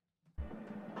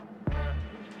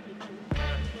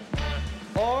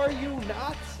Are you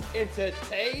not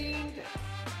entertained?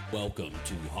 Welcome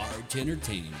to Hard to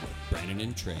Entertain with Brandon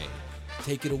and Trey.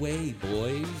 Take it away,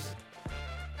 boys.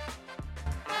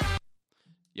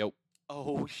 Yo,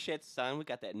 Oh shit, son, we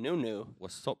got that new.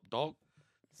 what's up, dog?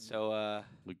 So,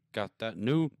 We got that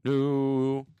new.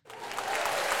 hell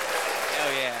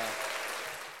yeah.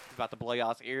 About to blow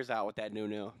y'all's ears out with that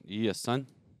new. Yes, son.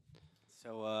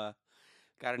 So,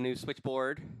 got a new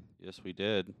switchboard. Yes, we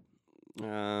did.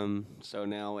 So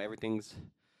now everything's,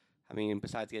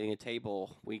 besides getting a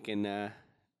table, we can,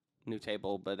 new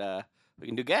table, but, we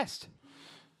can do guest.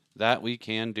 That we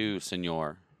can do,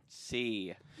 senor.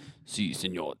 See. Si,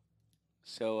 senor.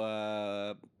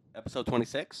 So, episode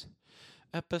 26?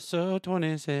 Episode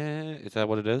 26. Is that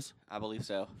what it is? I believe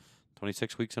so.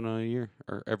 26 weeks in a year,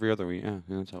 or every other week. Yeah,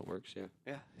 that's how it works. Yeah.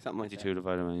 Yeah, something like 52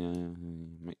 divided by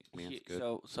math's that.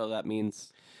 good. So that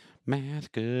means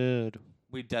Math good.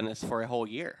 we've done this for a whole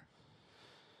year.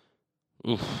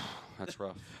 Oof, that's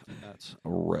rough. That's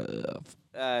rough.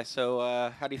 So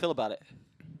how do you feel about it?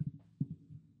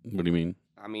 What do you mean?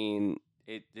 I mean,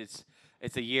 it's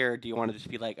a year. Do you want to just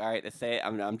be like, all right, that's it.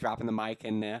 I'm dropping the mic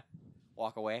and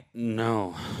walk away?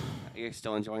 No. You're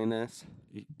still enjoying this?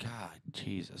 God,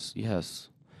 Jesus. Yes.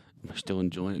 Am I still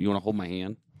enjoying it? You want to hold my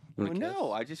hand? You wanna kiss?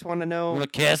 No, I just want to You know. want to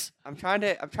kiss? I'm trying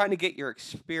to get your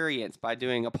experience by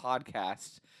doing a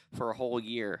podcast for a whole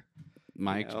year.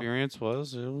 My You know? experience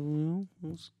was, it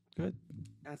was good.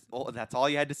 That's all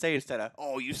you had to say instead of,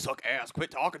 oh, you suck ass.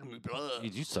 Quit talking to me, blah.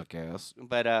 You suck ass.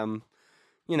 But I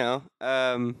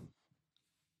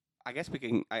guess we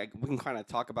can kind of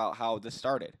talk about how this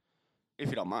started, if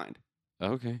you don't mind.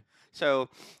 Okay. So,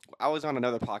 I was on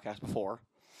another podcast before,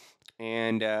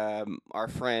 and our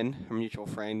mutual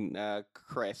friend,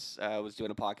 Chris, was doing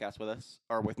a podcast with us,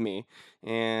 or with me,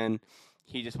 and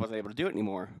he just wasn't able to do it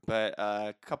anymore. But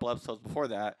a couple episodes before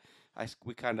that,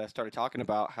 we kind of started talking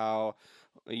about how,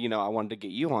 I wanted to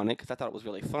get you on it because I thought it was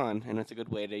really fun, and it's a good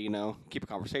way to, keep a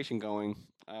conversation going,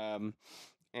 and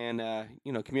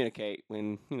communicate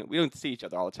when, we don't see each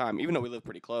other all the time, even though we live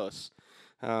pretty close.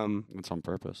 That's on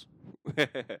purpose.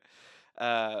 But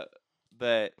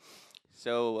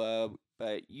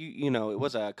it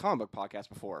was a comic book podcast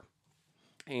before,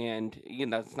 and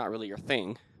that's not really your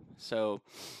thing. So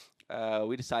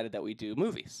we decided that we do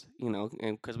movies,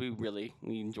 and because we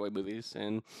enjoy movies,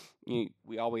 and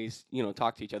we always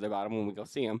talk to each other about them when we go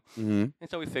see them. Mm-hmm. And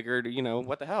so we figured,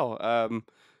 what the hell,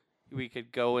 we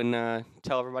could go and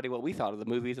tell everybody what we thought of the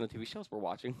movies and the TV shows we're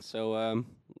watching. So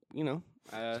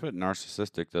It's a bit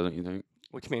narcissistic, doesn't you think?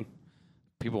 what you mean?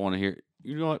 People want to hear.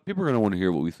 You know what? People are going to want to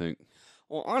hear what we think.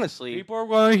 Well, honestly, People are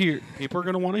going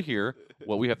to want to hear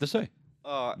what we have to say.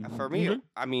 for me,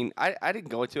 Mhm. I didn't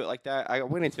go into it like that. I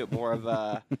went into it more of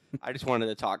I just wanted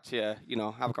to talk to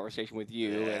have a conversation with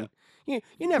you, and you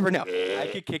never know. I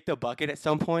could kick the bucket at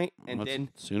some point, and That's then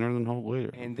sooner than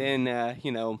later.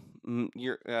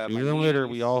 you're Sooner than later,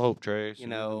 we all hope, Trey.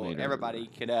 Sooner than later. everybody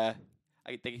could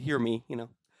they could hear me.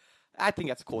 I think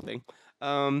that's a cool thing.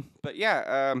 But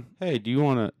yeah, Hey, do you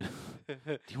want to?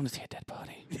 Do you want to see a dead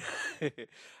body?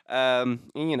 and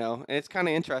it's kind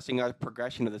of interesting our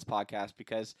progression of this podcast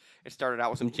because it started out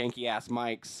with some janky ass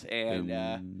mics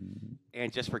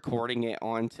and just recording it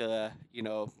onto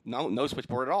no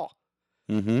switchboard at all.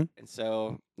 Mm-hmm.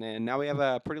 And now we have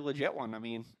a pretty legit one.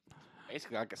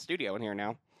 Basically like a studio in here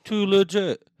now. Too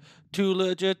legit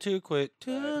to quit.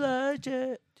 Too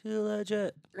legit.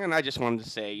 And I just wanted to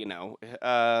say,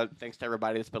 thanks to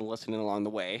everybody that's been listening along the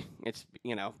way. It's,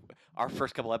 our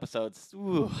first couple episodes,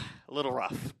 a little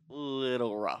rough.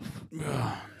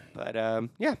 But,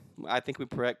 yeah, I think we've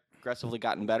progressively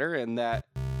gotten better, and that...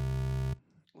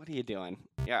 What are you doing?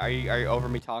 Yeah, are you over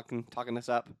me talking this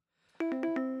up?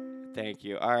 Thank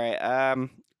you. All right,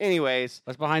 anyways...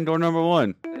 That's behind door number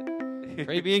 1.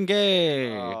 Trey being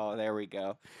gay. Oh, there we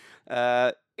go.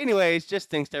 Anyways, just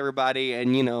thanks to everybody,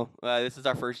 and this is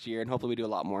our first year, and hopefully we do a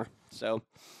lot more. So,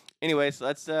 anyways,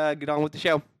 let's get on with the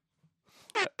show.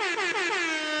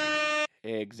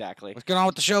 Exactly. Let's get on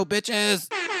with the show, bitches.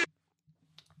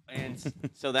 And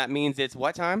so that means it's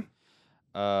what time?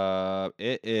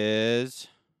 It is.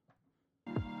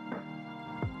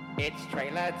 It's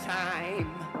trailer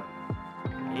time.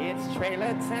 It's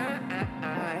trailer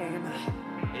time.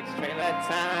 It's trailer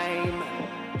time.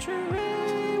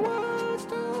 Trey wants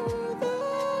to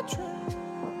the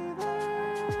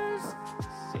trailers.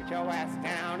 Sit your ass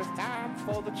down. It's time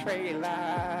for the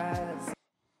trailers.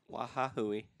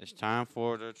 Wahahooey. It's time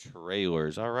for the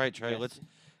trailers. All right, Trey. Yes.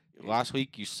 Last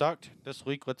week you sucked. This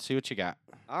week, let's see what you got.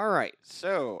 All right.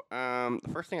 So, the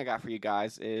first thing I got for you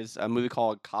guys is a movie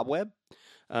called Cobweb.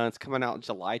 It's coming out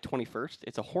July 21st.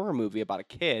 It's a horror movie about a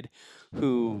kid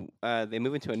who they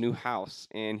move into a new house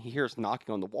and he hears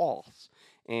knocking on the walls.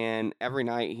 And every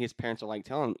night his parents are like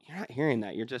telling him, "You're not hearing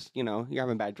that. You're just, you're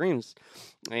having bad dreams."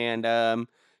 And the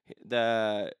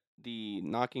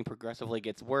knocking progressively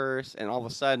gets worse, and all of a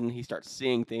sudden he starts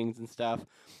seeing things and stuff.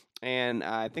 And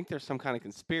I think there's some kind of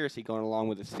conspiracy going along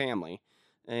with his family,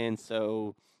 and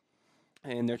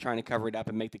they're trying to cover it up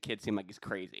and make the kid seem like he's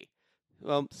crazy.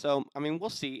 Well, so I mean, we'll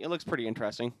see. It looks pretty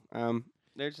interesting.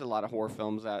 There's a lot of horror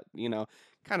films that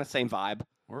kind of same vibe.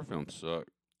 Horror films suck.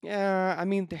 Yeah, I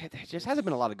mean, there just hasn't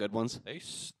been a lot of good ones.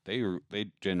 They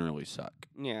generally suck.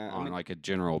 Yeah, on like a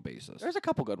general basis. there's a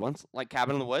couple good ones, like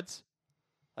Cabin in the Woods.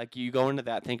 Like you go into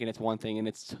that thinking it's one thing and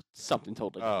it's something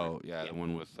totally different. Oh yeah, the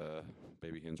one with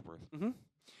Baby Hinsworth.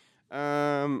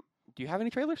 Do you have any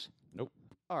trailers? Nope.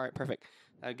 All right, perfect.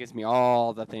 That gives me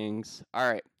all the things. All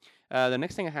right. The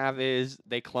next thing I have is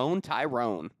they clone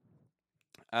Tyrone.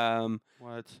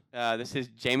 What? This is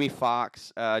Jamie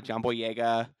Foxx, John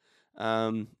Boyega.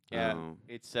 Yeah, Oh.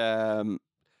 it's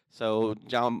so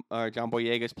John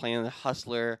Boyega's playing the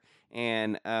hustler,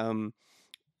 and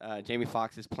Jamie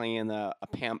Foxx is playing a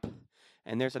pimp,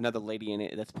 and there's another lady in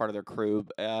it that's part of their crew.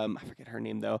 I forget her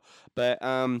name though, but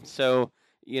so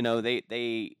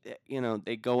they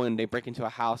go in, they break into a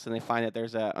house, and they find that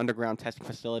there's a underground testing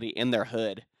facility in their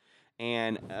hood,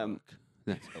 and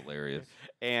That's hilarious.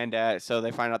 and so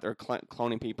they find out they're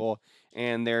cloning people,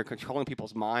 and they're controlling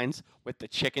people's minds with the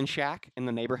chicken shack in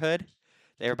the neighborhood.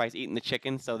 Everybody's eating the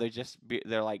chicken, so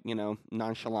they're like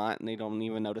nonchalant, and they don't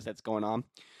even notice that's going on.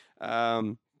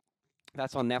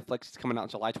 That's on Netflix. It's coming out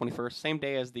July 21st, same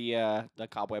day as the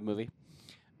Cobweb movie.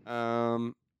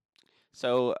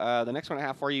 So the next one I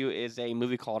have for you is a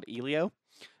movie called Elio.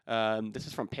 This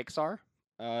is from Pixar.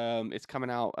 It's coming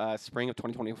out spring of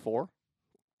 2024.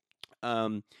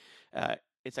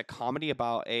 It's a comedy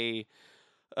about a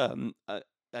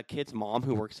kid's mom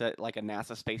who works at like a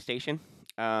NASA space station.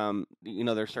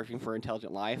 They're searching for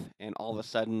intelligent life, and all of a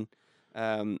sudden,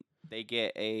 they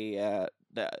get a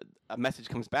message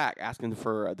comes back asking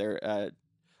for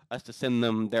us to send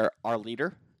them our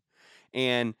leader,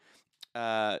 and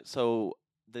so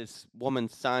this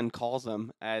woman's son calls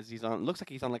him as looks like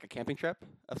he's on like a camping trip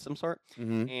of some sort,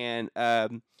 Mm-hmm.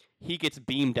 and he gets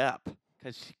beamed up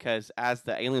because as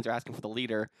the aliens are asking for the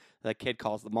leader, the kid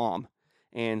calls the mom,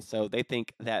 and so they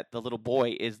think that the little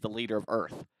boy is the leader of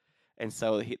Earth, and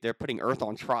so they're putting Earth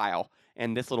on trial.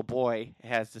 And this little boy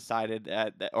has decided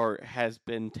or has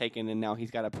been taken, and now he's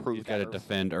got to prove He's got to Earth-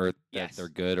 defend Earth Yes. that they're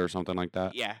good or something like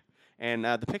that. Yeah, and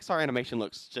the Pixar animation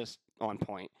looks just on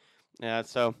point.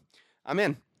 So I'm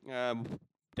in.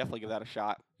 Definitely give that a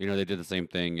shot. You know, they did the same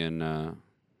thing in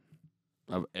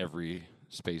of every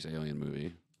space alien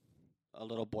movie. A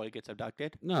little boy gets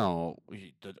abducted. No,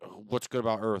 what's good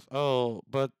about Earth? Oh,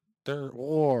 but there's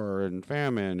war and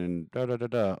famine and da da da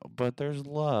da. But there's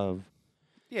love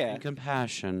Yeah. and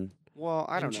compassion Well,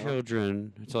 I and don't know.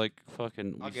 children. It's like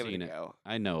fucking. I'll We've give seen it a go.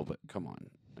 I know, but come on,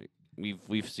 like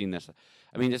we've seen this.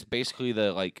 I mean, it's basically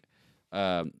the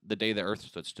day the Earth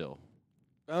stood still.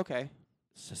 Okay.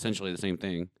 It's essentially the same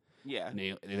thing. Yeah.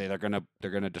 And they're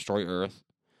gonna destroy Earth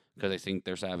because they think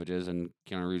they're savages, and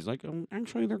Keanu Reeves is like,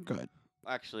 actually they're good.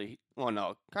 Actually, well,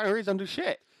 no. Keanu Reeves don't do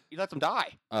shit. He lets them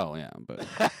die. Oh yeah, but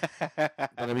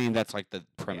I mean that's like the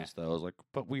premise though. I was like,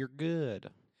 but we're good.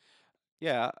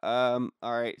 Yeah. All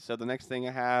right. So the next thing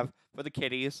I have for the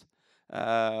kiddies,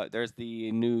 there's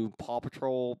the new Paw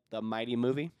Patrol, the Mighty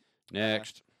movie,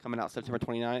 Next, coming out September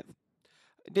 29th.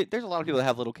 There's a lot of people that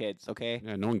have little kids. Okay.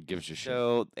 yeah, no one gives a shit.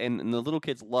 So and the little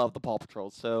kids love the Paw Patrol.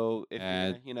 So if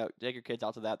Uh, you're gonna, take your kids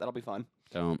out to that, that'll be fun.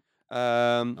 Don't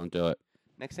do it.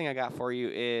 Next thing I got for you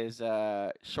is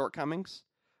Shortcomings.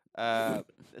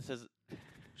 This is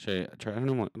Shay, I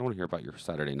don't want to hear about your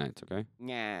Saturday nights. Okay.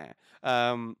 yeah.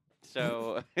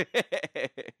 So this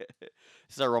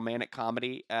is a romantic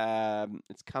comedy.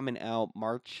 It's coming out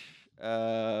March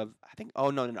of I think. Oh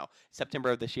no,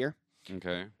 September of this year.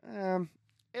 Okay.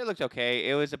 It looked okay.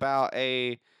 It was about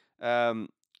an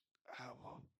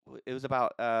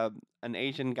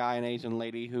Asian guy and Asian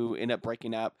lady who end up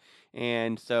breaking up,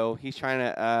 and so he's trying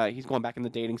to he's going back in the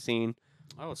dating scene.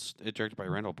 Oh, it's directed by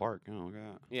Randall Park. Oh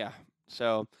god. Yeah.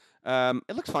 So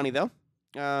it looks funny though.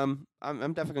 I'm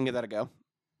definitely gonna give that a go.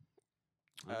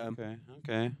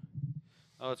 Okay.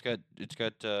 Oh, it's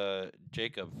got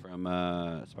Jacob from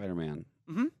Spider-Man.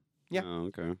 Yeah. Oh,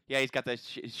 okay. Yeah, he's got the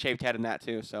shaved head in that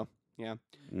too. So yeah.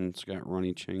 And it's got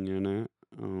Ronnie Ching in it.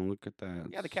 Oh, look at that.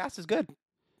 Yeah, the cast is good.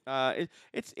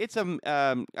 It's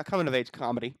a coming of age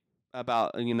comedy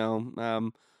about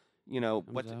Comes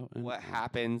what out in- what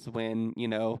happens when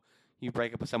you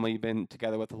break up with someone you've been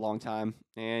together with a long time,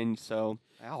 and so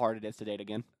how hard it is to date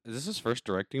again. Is this his first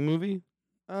directing movie?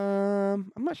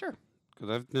 I'm not sure.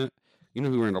 Because you know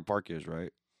who Randall Park is,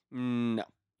 right? No,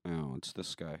 Oh, it's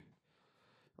this guy.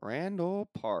 Randall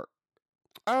Park.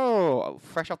 Oh,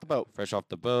 fresh off the boat. Fresh off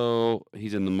the boat.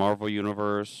 He's in the Marvel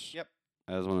universe. Yep.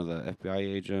 As one of the FBI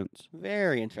agents.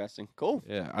 Very interesting. Cool.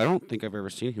 Yeah, I don't think I've ever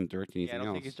seen him direct anything Yeah, I don't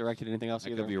else. think he's directed anything else I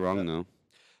either. could be wrong though.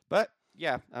 But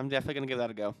yeah, I'm definitely gonna give that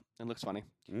a go. It looks funny.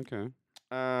 Okay.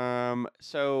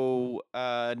 So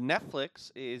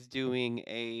Netflix is doing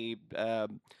a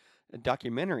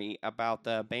documentary about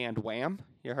the band Wham.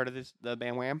 You heard of this? The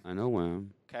band Wham? I know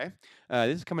Wham. Okay.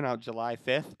 This is coming out July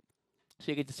 5th.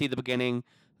 So you get to see the beginning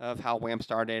of how Wham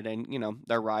started and,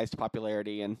 their rise to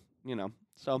popularity and,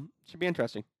 so should be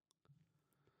interesting.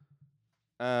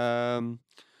 The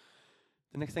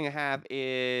next thing I have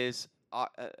is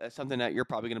something that you're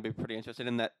probably going to be pretty interested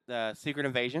in, that Secret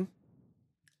Invasion,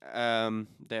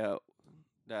 the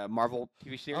Marvel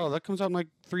TV series. Oh, that comes out in like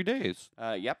 3 days.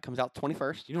 Yep, comes out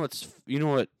 21st. You know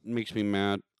what makes me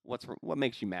mad What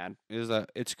makes you mad? is that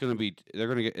it's gonna be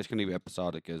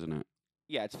episodic, isn't it?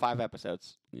 Yeah, it's 5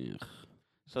 episodes. Yeah.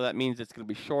 So that means it's going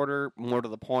to be shorter, more to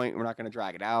the point. We're not going to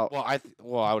drag it out. Well,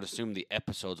 I would assume the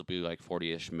episodes will be like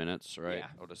 40-ish minutes, right? Yeah.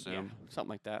 I would Yeah, assume. something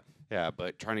like that. Yeah,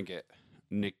 but trying to get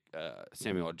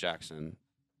Samuel L. Jackson,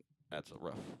 that's a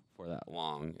rough for that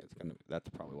long. That's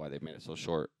probably why they made it so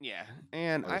short. Yeah,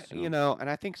 and I I, assume. and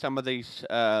I think some of these,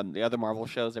 the other Marvel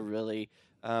shows have really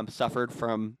suffered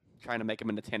from trying to make them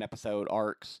into 10-episode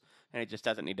arcs, and it just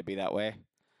doesn't need to be that way.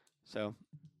 So,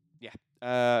 yeah.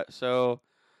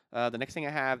 The next thing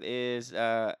I have is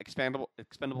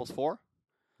Expendables 4.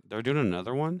 They're doing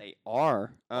another one. They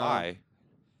are. Why?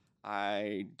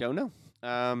 I don't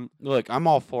know. Look, I'm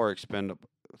all for Expendable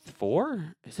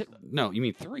 4. Is it? No, you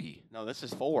mean 3. No, this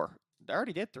is 4. They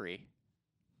already did 3.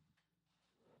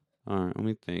 All right, let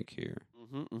me think here.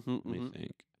 Let me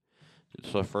think.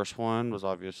 So the first one was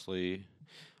obviously.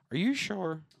 Are you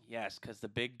sure? Yes, because the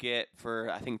big get for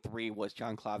I think 3 was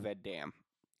Jean-Claude Van Damme.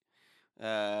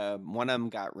 One of them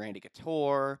got Randy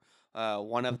Couture.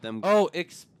 One of them. Oh,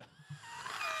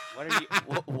 What are you?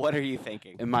 What are you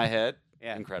thinking? in my head,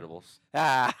 Yeah. Incredibles.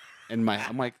 Ah, I'm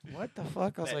like, what the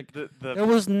fuck? I was like, the there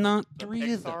was not the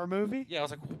 3 of them. Pixar movie. Yeah, I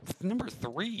was like, number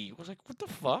 3. I was like, what the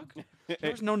fuck?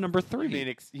 There's no number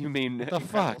 3. You mean the Expendables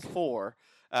fuck? 4?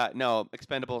 No,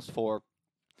 Expendables 4.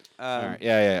 All right.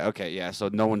 Yeah. Okay. Yeah. So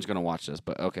no one's gonna watch this,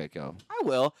 but okay, go. I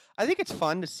will. I think it's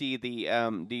fun to see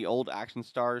the old action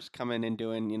stars come in and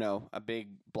doing a big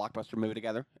blockbuster movie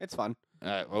together. It's fun.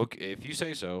 Okay, if you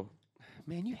say so.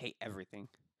 Man, you hate everything.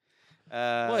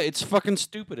 Well, it's fucking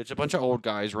stupid. It's a bunch of old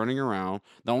guys running around.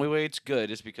 The only way it's good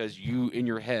is because you, in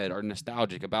your head, are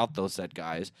nostalgic about those said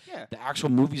guys. Yeah. The actual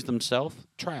movies themselves,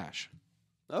 trash.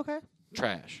 Okay.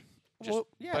 Trash. Just Well,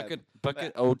 yeah, bucket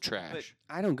but- old But trash.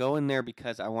 I don't go in there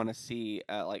because I want to see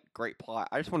great plot.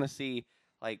 I just want to see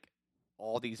like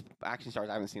all these action stars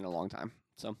I haven't seen in a long time.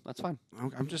 So that's fine.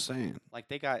 I'm just saying. Like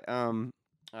they got Tony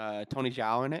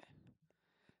Zhao in it.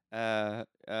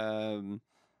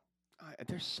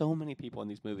 There's so many people in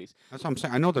these movies. That's what I'm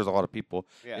saying. I know there's a lot of people.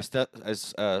 Yeah. Is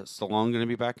Stallone gonna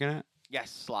be back in it? Yes,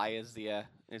 Sly is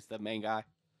the main guy.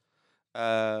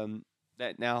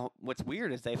 That now what's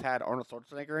weird is they've had Arnold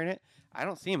Schwarzenegger in it. I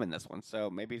don't see him in this one, so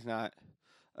maybe he's not.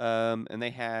 And they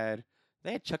had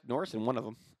Chuck Norris in one of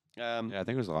them. Yeah, I think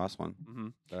it was the last one Mm-hmm.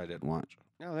 that I didn't watch.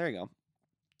 Oh, there you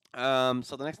go.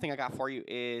 So the next thing I got for you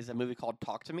is a movie called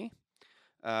Talk to Me.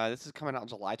 This is coming out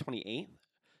July 28th.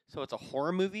 So it's a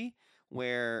horror movie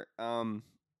where,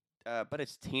 but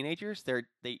it's teenagers.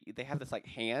 They have this like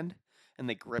hand and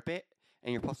they grip it,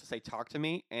 and you're supposed to say "Talk to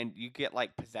me," and you get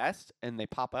like possessed, and they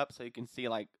pop up so you can see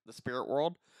like the spirit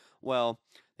world. Well,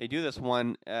 they do this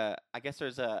one. I guess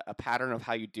there's a pattern of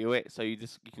how you do it, so you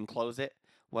can close it.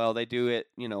 Well, they do it,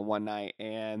 one night,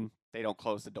 and they don't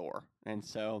close the door, and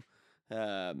so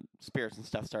spirits and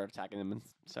stuff start attacking them, and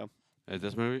so Is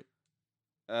this movie?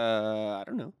 I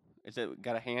don't know. Is it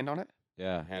got a hand on it?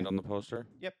 Yeah, hand on the poster.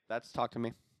 Yep, that's Talk to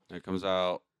Me. It comes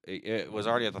out. It was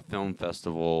already at the film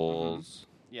festivals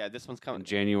Yeah, this one's in coming.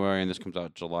 January, and this comes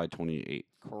out July 28th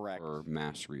Correct. for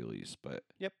mass release. But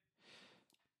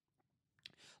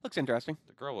Looks interesting.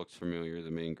 the girl looks familiar. The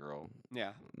main girl. Yeah.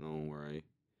 I don't know where I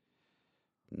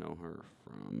know her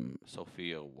from.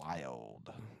 Sophia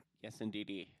Wilde. Yes,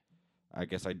 indeedy. I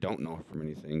guess I don't know her from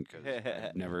anything because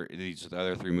I've never. These the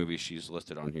other 3 movies she's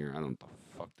listed on here. I don't know what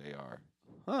the fuck they are.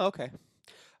 Oh, okay.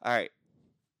 All right.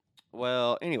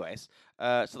 Well, anyways,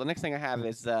 so the next thing I have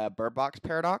is Bird Box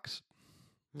Paradox,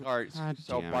 or God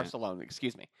so damn it. Barcelona.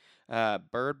 Excuse me,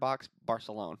 Bird Box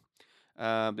Barcelona.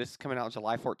 This is coming out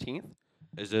July 14th.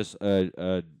 Is this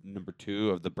number 2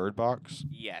 of the Bird Box?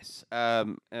 Yes.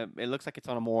 It looks like it's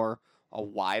on a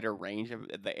wider range of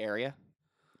the area.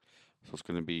 So it's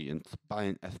going to be in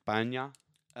España.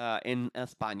 In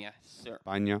España, sir.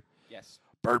 España. Yes.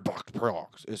 Bird Box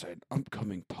Prox is an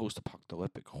upcoming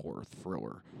post-apocalyptic horror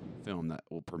thriller film that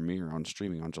will premiere on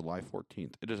streaming on July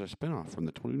 14th. It is a spin-off from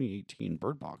the 2018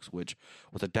 Bird Box, which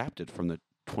was adapted from the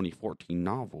 2014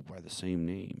 novel by the same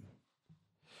name.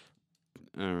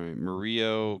 All right,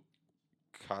 Mario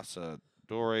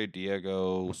Casadore,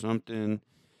 Diego something.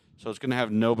 So it's going to have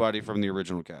nobody from the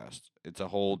original cast. It's a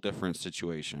whole different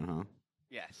situation, huh?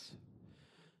 Yes.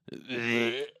 All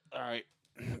right.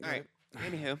 All right.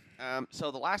 Anywho,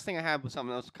 so the last thing I had was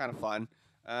something that was kind of fun.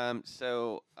 Ahead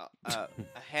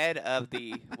of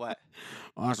the what?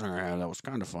 Last thing I had that was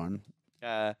kind of fun.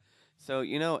 So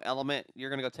you know Element. You're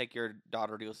gonna go take your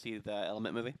daughter to go see the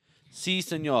Element movie. Si,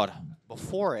 senor.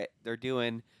 Before it, they're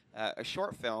doing a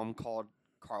short film called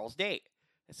Carl's Date.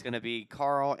 It's gonna be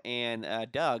Carl and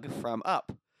Doug from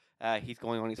Up. He's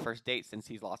going on his first date since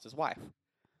he's lost his wife.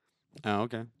 Oh,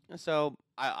 okay. So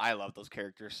I love those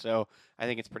characters. So I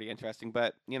think it's pretty interesting.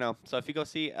 But so if you go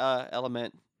see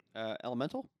Elemental, is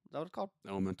that what it's called?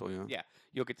 Elemental, yeah. Yeah,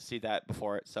 you'll get to see that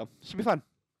before it. So it should be fun.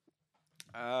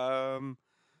 I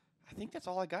think that's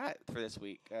all I got for this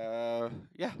week. Yeah.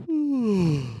 I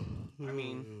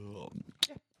mean,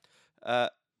 yeah.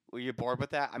 Were you bored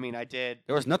with that? I mean, I did.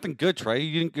 There was nothing good, Trey.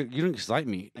 You didn't excite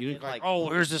me. You didn't did, oh,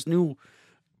 here's this new.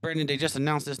 Brandon, they just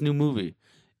announced this new movie.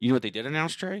 You know what they did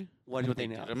announce, Trey? What You know did they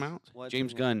did announce? announce? What did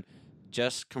James they Gunn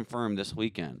just confirmed this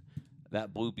weekend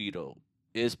that Blue Beetle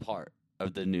is part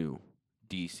of the new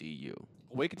DCU.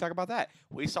 We can talk about that.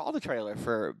 We saw the trailer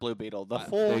for Blue Beetle, the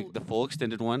full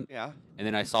extended one, Yeah. and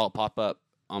then I saw it pop up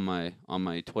on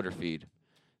my Twitter feed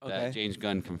Okay. that James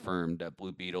Gunn confirmed that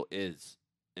Blue Beetle is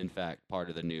in fact part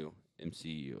of the new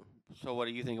MCU. So what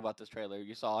do you think about this trailer?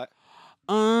 You saw it?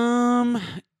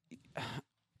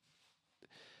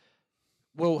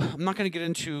 Well, I'm not going to get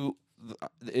into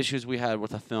the issues we had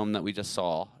with a film that we just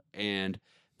saw, and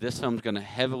this film's going to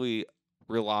heavily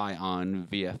rely on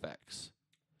VFX.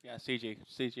 Yeah, CG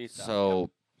stuff. So,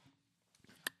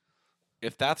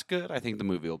 if that's good, I think the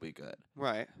movie will be good.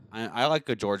 Right. I like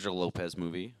a Georgia Lopez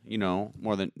movie,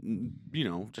 more than,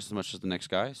 just as much as the next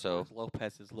guy. So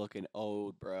Lopez is looking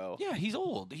old, bro. yeah, he's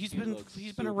old. He's He been looks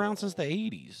around super since the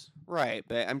 80s. Right,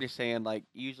 but I'm just saying, like,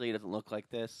 usually he doesn't look like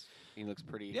this. He looks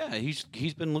pretty. Yeah, he's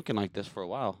been looking like this for a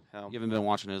while. How? You haven't been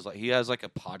watching his he has like a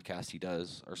podcast he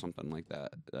does or something like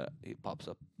that he pops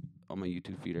up on my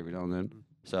YouTube feed every now and then.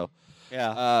 So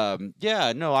Yeah.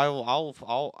 yeah, no, I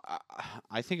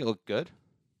think it looked good.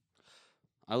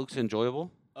 It looks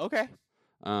enjoyable. Okay.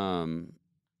 It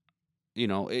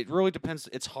really depends.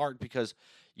 It's hard because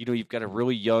you've got a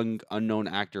really young unknown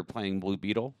actor playing Blue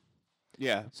Beetle.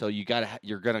 Yeah. So you're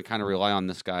gonna kind of rely on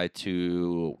this guy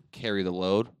to carry the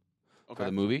load for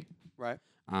the movie. Right.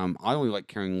 I only like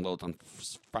carrying loads on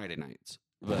Friday nights,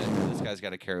 but this guy's got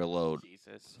to carry a load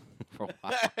Jesus. for a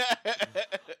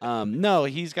while. No,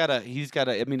 he's got to.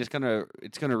 I mean, it's gonna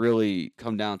really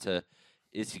come down to,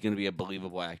 is he gonna be a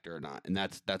believable actor or not? And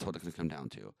that's what it's gonna come down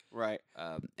to. Right.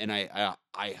 And I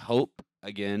hope,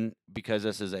 again, because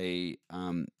this is the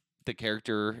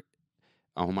character.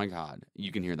 Oh my God,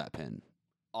 you can hear that pen.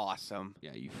 Awesome.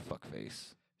 Yeah, you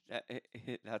fuckface.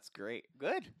 That's great.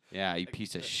 Good. Yeah, you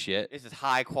piece of shit. This is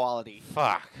high quality.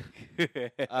 Fuck.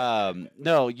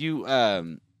 No, you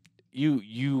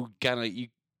gotta.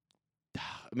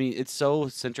 I mean, it's so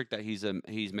centric that he's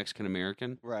Mexican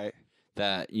American Right.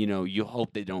 that you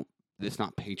hope it's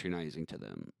not patronizing to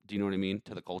them. Do you know what I mean?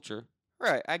 To the culture.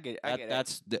 Right. I get it.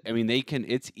 That's. I mean, they can.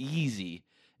 It's easy.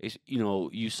 It's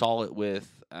you saw it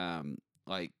with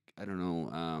like I don't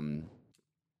know.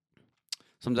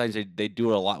 Sometimes they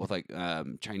do it a lot with like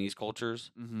Chinese cultures.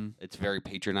 Mm-hmm. It's very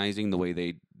patronizing the way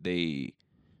they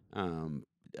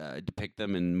depict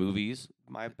them in movies.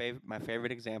 My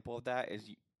favorite example of that is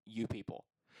you people.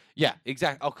 Yeah,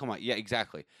 exactly. Oh, come on. Yeah,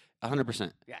 exactly.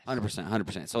 100%. Yes.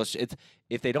 100%. So it's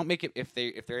if they don't make it, if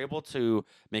they're able to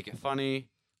make it funny,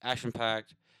 action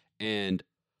packed, and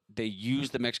they use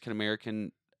the Mexican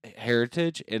American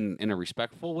heritage in a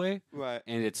respectful way, Right.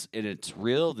 and it's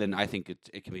real, then I think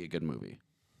it can be a good movie.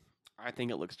 I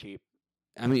think it looks cheap.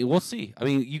 I mean, we'll see. I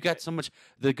mean, you got so much.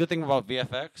 The good thing about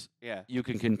VFX, Yeah. you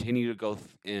can continue to go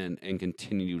in and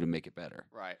continue to make it better.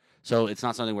 Right. So it's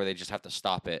not something where they just have to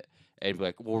stop it and be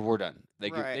like, "Well, we're done."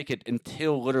 They could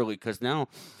until literally, because now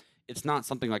it's not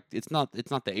something like it's not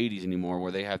the 80s anymore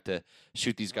where they have to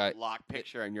shoot these guys. Lock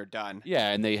picture and you're done. Yeah,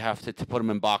 and they have to put them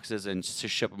in boxes and to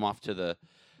ship them off to the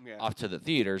Yeah.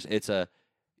 theaters. It's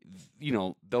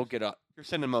they'll get a You're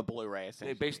sending them a Blu-ray.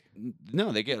 they Essentially.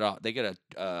 they get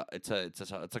a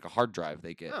it's like a hard drive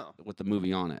they get Oh. with the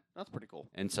movie on it. That's pretty cool.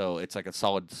 And so it's like a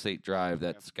solid state drive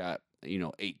that's got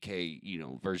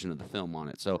 8K version of the film on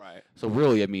it. So Right. so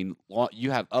really, I mean,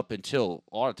 you have up until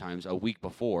a lot of times a week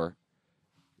before,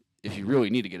 if you really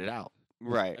need to get it out.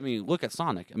 Right. I mean, look at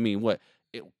Sonic. I mean,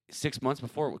 6 months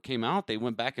before it came out, they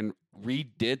went back and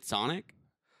redid Sonic.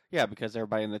 Yeah, because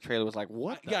everybody in the trailer was like,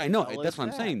 "What?" Yeah, I know. hell That's is what I'm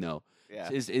that?" saying though. Yeah.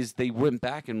 Is they went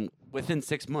back and within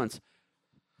 6 months,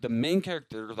 the main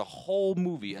character, the whole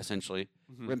movie essentially,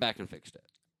 Mhm. went back and fixed it.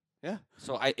 Yeah.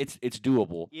 So it's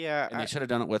doable. Yeah. And they should have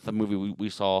done it with the movie we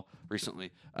saw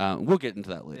recently. We'll get into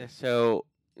that later. So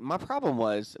my problem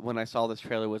was when I saw this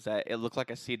trailer was that it looked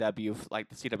like a CW, like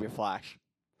the CW Flash.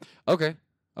 Okay.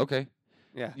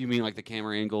 Yeah. You mean like the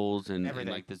camera angles and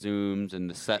Everything. like the zooms and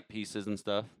the set pieces and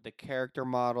stuff? The character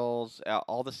models,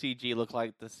 all the CG looked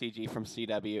like the CG from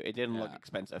CW. It didn't look Yeah.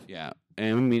 expensive. Yeah.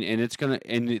 And I mean, and it's gonna,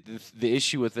 and the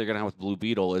issue with they're gonna have with Blue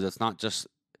Beetle is it's not just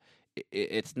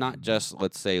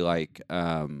let's say like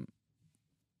a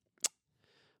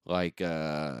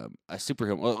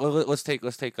superhero. Well, let's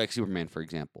take like Superman for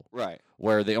example, Right.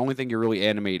 where the only thing you're really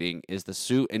animating is the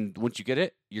suit, and once you get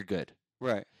it, you're good,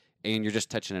 Right. and you're just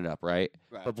touching it up, right?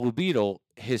 Right. But Blue Beetle,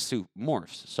 his suit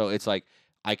morphs, so it's like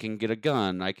I can get a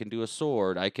gun, I can do a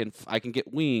sword, I can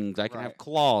get wings, I can have Right.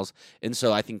 claws, and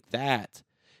so I think that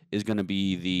is going to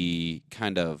be the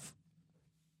kind of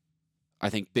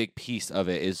big piece of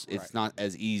it is it's Right. not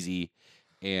as easy,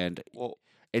 and Well.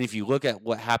 if you look at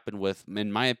what happened with,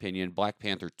 in my opinion, Black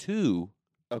Panther 2,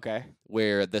 Okay.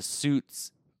 where the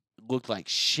suits looked like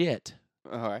shit,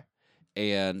 All right.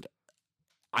 and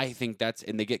I think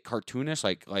and they get cartoonish,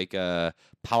 like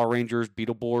Power Rangers,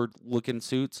 Beetleborg looking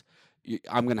suits.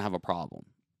 I'm gonna have a problem.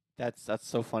 That's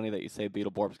so funny that you say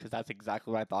Beetleborgs because that's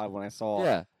exactly what I thought when I saw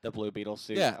Yeah, the Blue Beetle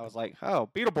suit. Yeah. I was like, oh,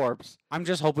 Beetleborgs. I'm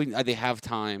just hoping they have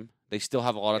time. They still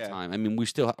have a lot of Yeah. time. I mean, we're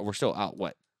still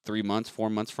out 3 months, 4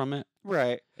 months from it.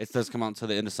 Right. It does come out until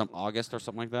the end of August or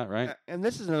something like that, right? And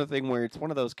this is another thing where it's one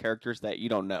of those characters that you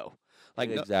don't know. Like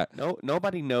Exactly.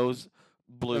 nobody knows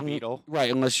Blue Um, Beetle. Right,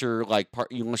 unless you're unless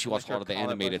you watch unless a you're lot of the comic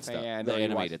book animated stuff, fan the or you watch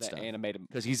animated the stuff, animated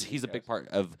because he's TV a big shows. part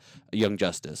of Young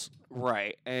Justice,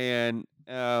 Right. And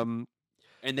and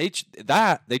they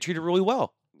treat it really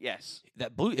well. yes.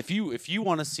 That blue, if you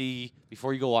want to see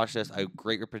before you go watch this, a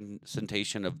great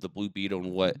representation of the Blue Beetle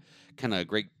and what kind of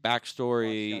great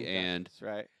backstory Young and Justice,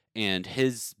 right. and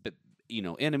his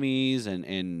enemies and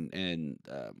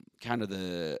kind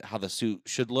of how the suit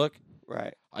should look.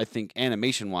 Right. I think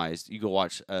animation wise, you go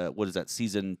watch what is that,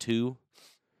 season 2?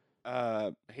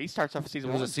 He starts off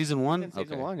season Was one. it season 1? In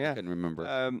season Okay, one, yeah. I couldn't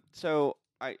remember. So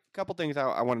a couple things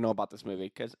I want to know about this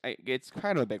movie because it's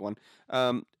kind of a big one.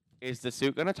 Is the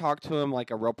suit gonna talk to him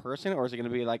like a real person, or is it gonna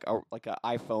be like an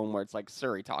iPhone where it's like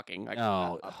Siri talking? Like,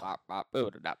 No.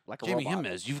 like a Jamie robot.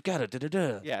 Jimenez, you've got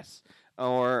to Yes.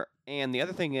 And the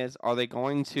other thing is, are they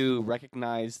going to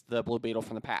recognize the Blue Beetle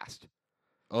from the past?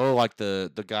 Oh, like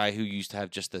the guy who used to have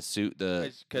just the suit,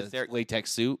 'Cause the they're-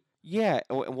 latex suit. Yeah.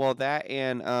 Well, that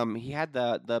and he had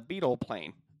the Beetle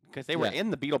plane because they were Yeah.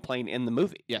 in the Beetle plane in the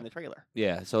movie Yeah. in the trailer.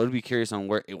 Yeah, so I'd be curious on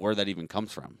where that even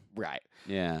comes from. Right.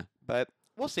 Yeah. But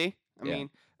we'll see. I Yeah.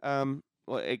 mean,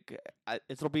 well,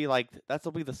 it'll be like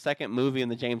that'll be the second movie in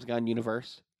the James Gunn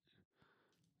universe.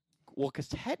 Well, because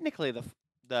technically the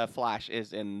Flash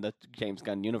is in the James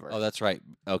Gunn universe. Oh, that's right.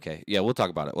 Okay. Yeah, we'll talk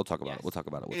about it. We'll talk about Yes. it. We'll talk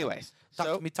about it. Anyways, talk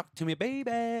so talk to me, baby.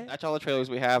 that's all the trailers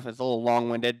we have. It's a little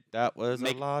long-winded, That was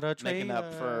Make- a lot of making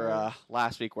up for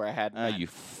last week where I had Matt. you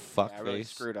fuck I really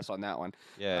face. screwed us on that one.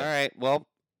 Yeah. All right, well,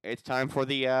 it's time for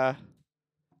the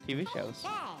TV shows.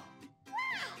 Okay.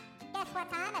 Guess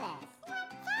what time it is? What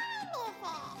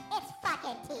time is it? It's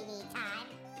fucking TV time.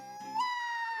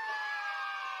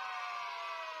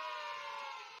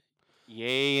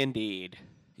 Yay, indeed.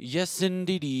 Yes,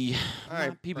 indeedy. All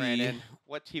right, PB. Brandon,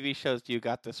 what TV shows do you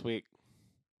got this week?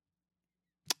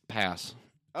 Pass.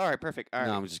 All right, perfect. All right,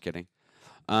 No, I'm just kidding.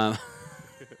 Um,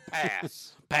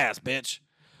 pass. pass, bitch.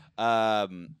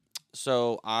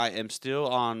 So I am still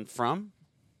on From.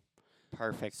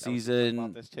 Perfect. Season-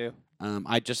 about this too.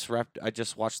 I just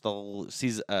watched the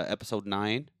season episode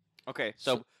 9. Okay,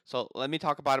 so let me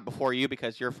talk about it before you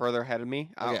because you're further ahead of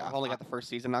me. Okay, I've only got the first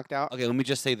season knocked out. Okay, let me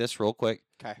just say this real quick.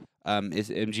 Okay. It's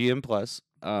MGM Plus.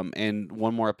 And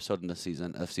one more episode in the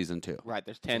season 2. Right,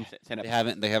 there's 10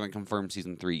 episodes. They haven't confirmed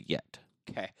season 3 yet.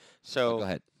 Okay, So so go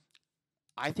ahead.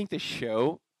 I think the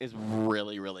show is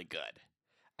really, really good.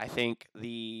 I think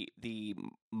the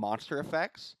monster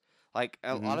effects, like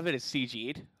a lot of it is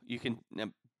CG'd. You can,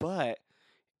 but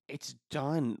it's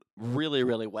done really,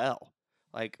 really well.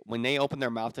 like when they open their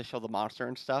mouth to show the monster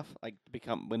and stuff, like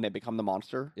when they become the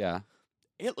monster, Yeah.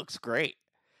 it looks great.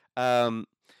 Um,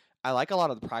 I like a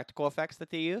lot of the practical effects that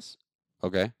they use.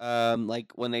 Okay.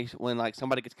 Like when like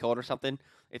somebody gets killed or something,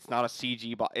 it's not a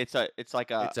CG it's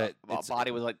like a It's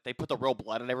body with like they put the real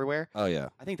blood everywhere. Oh yeah.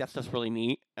 I think that's just really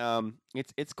neat.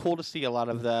 It's cool to see a lot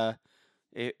of the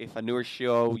if a newer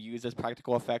show uses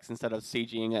practical effects instead of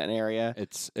CGing an area.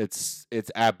 It's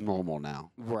abnormal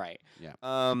now. Right. Yeah.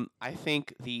 I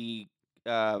think the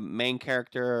main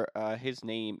character, his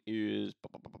name is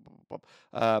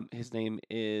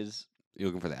You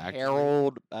looking for the actor?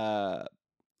 Harold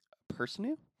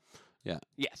Persineau. Yeah.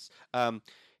 Yes.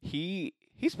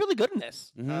 He's really good in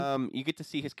this. Mhm. You get to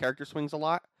see his character swings a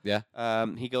lot. Yeah.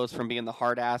 He goes from being the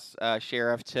hard ass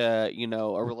sheriff to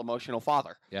a real emotional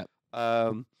father. Yep.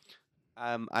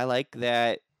 I like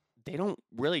that they don't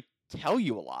really tell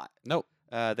you a lot. Nope.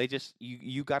 They just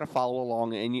you got to follow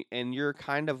along and you're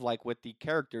kind of like with the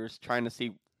characters trying to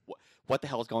see what the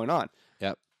hell is going on.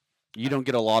 You don't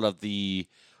get a lot of the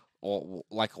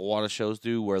like a lot of shows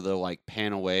do where they'll like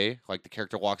pan away, like the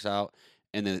character walks out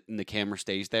and then the camera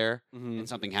stays there and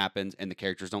something happens and the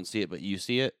characters don't see it but you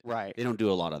see it. Right. They don't do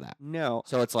a lot of that. No.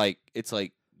 So it's like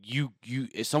you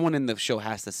someone in the show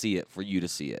has to see it for you to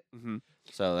see it. Mm-hmm.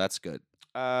 So that's good.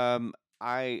 I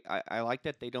like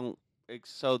that they don't.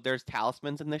 So there's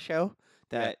talismans in the show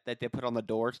that they put on the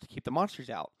doors to keep the monsters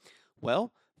out.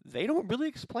 Well, they don't really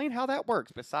explain how that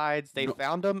works. Besides, they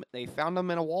found them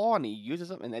in a wall, and he uses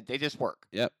them, and they just work.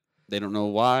 Yep. They don't know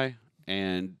why,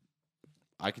 and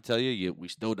I can tell you, we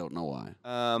still don't know why.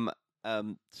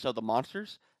 So the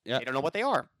monsters, Yep. they don't know what they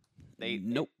are.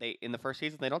 Nope. They in the first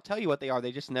season they don't tell you what they are.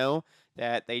 They just know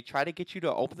that they try to get you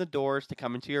to open the doors to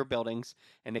come into your buildings,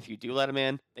 and if you do let them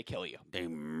in, they kill you. They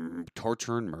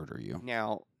torture and murder you.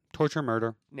 Now, Torture,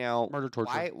 murder. Now, Murder,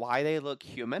 torture. why they look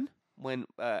human when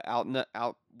out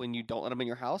when you don't let them in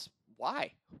your house?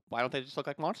 Why don't they just look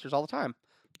like monsters all the time?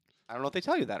 I don't know if they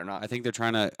tell you that or not. I think they're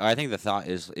trying to. I think the thought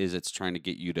is it's trying to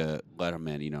get you to let them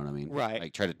in. You know what I mean? Right.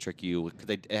 Like try to trick you. 'Cause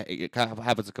it kind of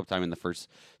happens a couple times in the first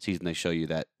season. They show you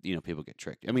that people get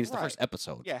tricked. I mean, it's the first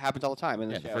episode. Yeah, it happens all the time in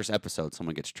the Yeah, show. the first episode,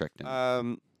 someone gets tricked.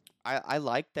 I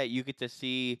like that you get to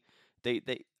see they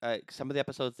some of the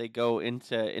episodes they go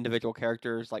into individual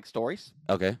characters like stories.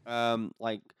 Okay.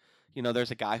 Like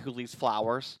there's a guy who leaves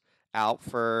flowers out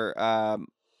for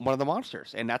one of the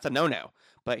monsters, and that's a no-no.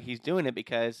 But he's doing it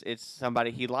because it's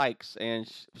somebody he likes,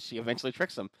 and she eventually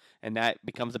tricks him, and that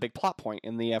becomes a big plot point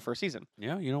in the first season.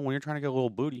 Yeah, when you're trying to get a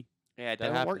little booty. Yeah, it That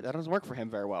doesn't work. happens. That doesn't work for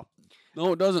him very well.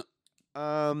 No, it doesn't.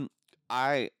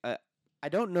 I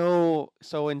don't know.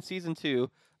 So in season 2,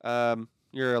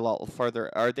 you're a lot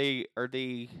further. Have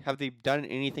they done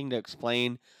anything to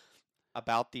explain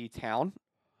about the town?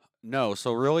 No,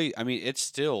 so really, I mean, it's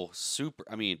still super.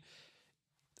 I mean,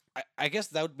 I guess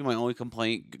that would be my only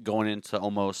complaint going into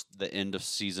almost the end of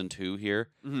season 2 here.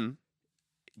 Mm-hmm.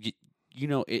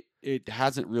 It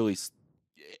hasn't really.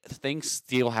 Things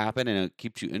still happen and it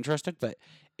keeps you interested, but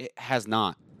it has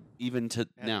not, even to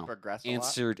now, Progressed a lot?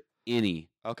 answered any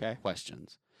Okay.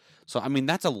 questions. So, I mean,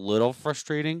 that's a little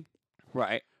frustrating,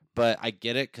 Right. but I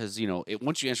get it because,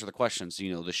 once you answer the questions,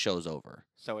 the show's over.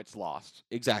 So it's lost.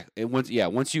 Exactly. Once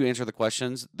you answer the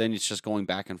questions, then it's just going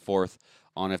back and forth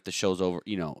on if the show's over.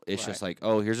 It's just like,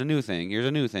 oh, here's a new thing, here's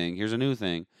a new thing, here's a new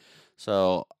thing.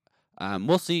 So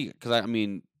we'll see. Because I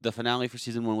mean, the finale for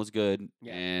season 1 was good,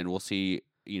 and we'll see.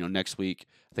 Next week,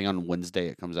 I think on Wednesday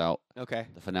it comes out. Okay.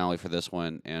 The finale for this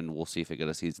one, and we'll see if it goes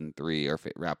to season 3 or if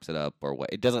it wraps it up or what.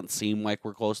 It doesn't seem like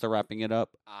we're close to wrapping it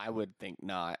up. I would think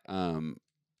not.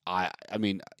 I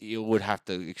mean, you would have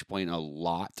to explain a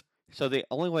lot. So the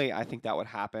only way I think that would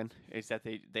happen is that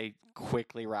they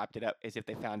quickly wrapped it up, is if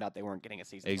they found out they weren't getting a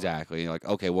season. 3. Exactly. Like,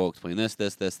 okay, we'll explain this,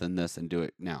 then this, and do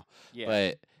it now. Yeah.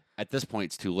 But at this point,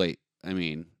 it's too late. I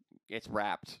mean, it's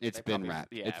wrapped. it's They been probably-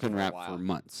 wrapped. Yeah, It's been for a wrapped while. for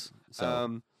months.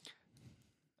 So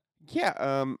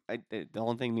The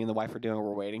only thing me and the wife are doing,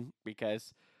 we're waiting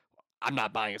because I'm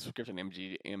not buying a subscription to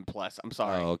MGM Plus. I'm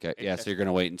sorry. Oh, okay. It's Yeah, just- so you're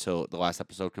gonna wait until the last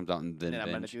episode comes out and then And then I'm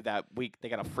gonna binge. do that week. They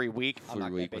got a free week. I'm Free not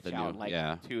gonna week with bitch a out new- in like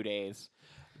yeah. 2 days.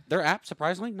 Their app,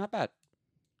 surprisingly, not bad.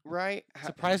 Right?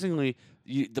 Surprisingly,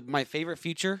 my favorite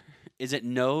feature is it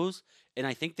knows, and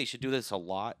I think they should do this a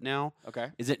lot now.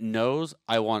 Okay. Is it knows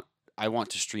I want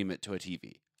to stream it to a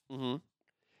TV. Mm-hmm.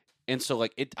 And so,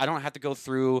 like, I don't have to go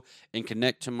through and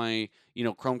connect to my,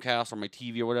 Chromecast or my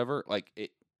TV or whatever. Like,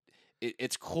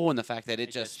 it's cool in the fact that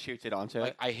it just shoots it onto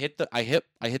like it. I hit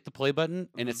the play button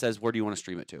and it Mhm. says where do you want to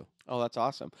stream it to. Oh, that's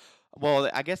awesome. Well,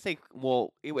 I guess it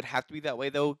would have to be that way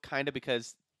though, kind of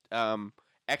because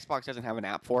Xbox doesn't have an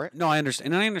app for it. No, I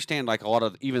understand, and I understand like a lot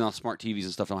of even though smart TVs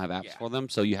and stuff don't have apps Yeah. for them,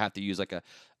 so you have to use like a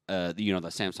the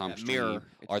Samsung Yeah, Stream Mirror.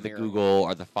 It's or the Mirror. Google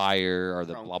or the Fire or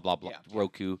the Chrome. blah blah blah Yeah.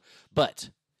 Roku. But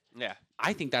Yeah.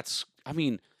 I think that's. I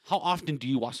mean, how often do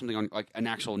you watch something on like an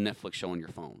actual Netflix show on your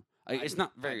phone? It's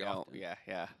not very I don't. often.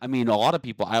 Yeah. I mean, a lot of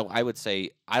people. I would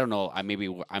say I don't know. I'm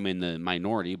in the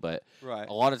minority, but Right.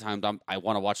 a lot of times I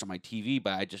want to watch on my TV,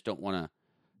 but I just don't want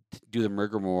to do the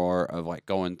rigmarole of like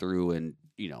going through and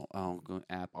go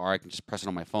app, or I can just press it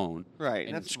on my phone Right.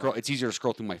 and that's scroll. smart. It's easier to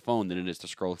scroll through my phone than it is to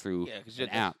scroll through Yeah, because an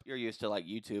app. you're used to like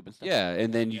YouTube and stuff. Yeah,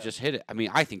 and then you Yeah. just hit it. I mean,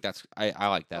 I think that's I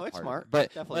like that Oh, it's part. smart. But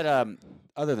It's definitely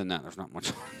but other than that, there's not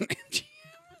much.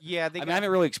 Yeah. They I got, mean, I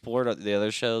haven't really explored the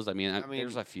other shows. I mean, I mean-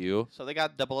 there's a few. so they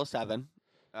got 007,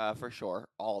 for sure.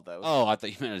 All of those. Oh, I thought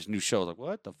you meant his new show. I was like,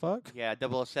 what the fuck? Yeah,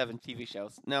 007 TV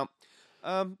shows. No.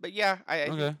 But yeah,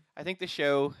 Okay, I think the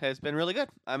show has been really good.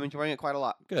 I'm enjoying it quite a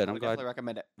lot. good. I I'm would glad. definitely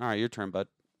recommend it. All right, your turn, bud.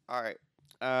 All right.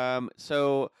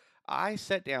 So I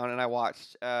sat down and I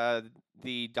watched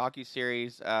the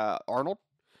docuseries Arnold.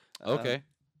 Okay.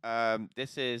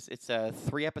 It's a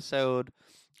 3-episode.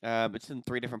 It's in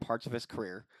 3 different parts of his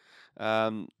career.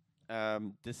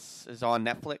 This is on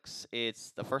Netflix.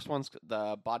 It's the first one's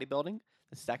the bodybuilding.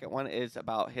 The second one is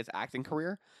about his acting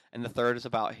career, and the third is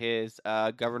about his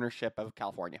governorship of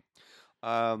California.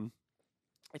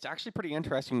 It's actually pretty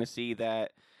interesting to see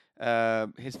that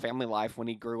his family life when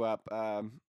he grew up.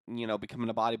 Becoming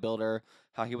a bodybuilder,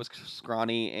 how he was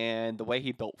scrawny, and the way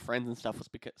he built friends and stuff was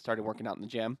because started working out in the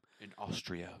gym. In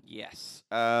Austria. Yes.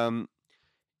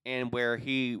 And where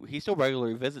he still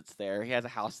regularly visits there. He has a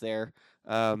house there.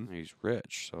 He's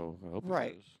rich, so I hope he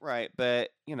Right, does. right. But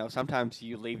sometimes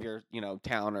you leave your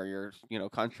town or your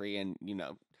country, and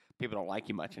people don't like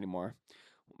you much anymore.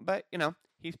 But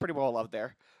he's pretty well loved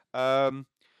there.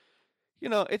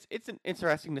 It's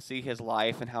interesting to see his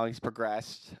life and how he's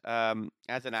progressed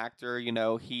as an actor.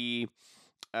 He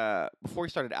before he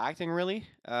started acting, really,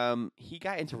 he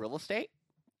got into real estate,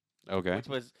 Okay. which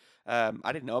was I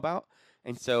didn't know about,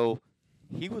 and so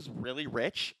he was really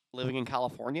rich living in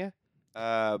California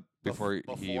Before he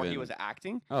before he even- was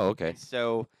acting. Oh, okay. And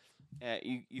so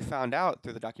you found out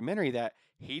through the documentary that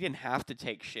he didn't have to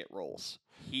take shit roles.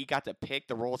 He got to pick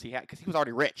the roles he had because he was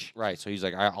already rich. Right. So he's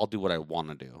like, I'll do what I want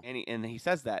to do. And he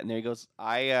says that, and then he goes,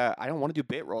 I don't want to do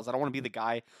bit roles. I don't want to be the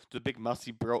guy, the big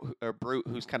musty brute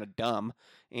who's kind of dumb,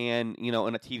 and in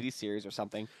a TV series or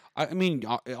something. I mean,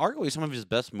 arguably some of his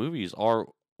best movies are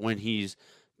when he's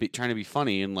trying to be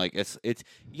funny and like it's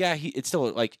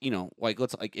still like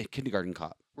let's like Kindergarten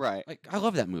Cop. Right, Like I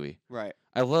love that movie. right.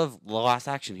 I love The Last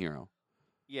Action Hero.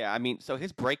 Yeah, I mean, so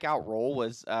his breakout role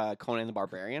was Conan the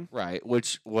Barbarian. Right,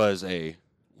 which was a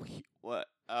What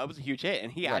it was a huge hit,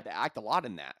 and he Right. had to act a lot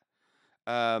in that.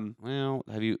 well.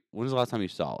 When was the last time you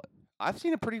saw it? I've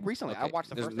seen it pretty recently. I Okay, watched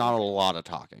the There's first. not a episode. lot of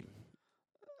talking.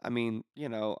 I mean,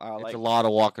 It's like a lot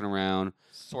of walking around,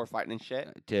 sword fighting and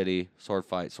shit. titty, sword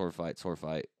fight,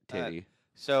 titty.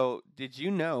 So, did you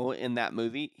know in that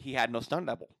movie he had no stunt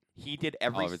double? He did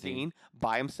every everything. scene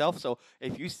by himself. So,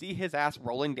 if you see his ass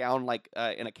rolling down like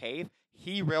in a cave,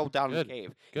 he rolled down in Good, the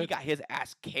cave. He good. got his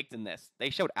ass kicked in this.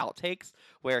 They showed outtakes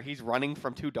where he's running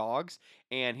from 2 dogs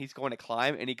and he's going to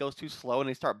climb and he goes too slow and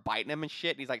they start biting him and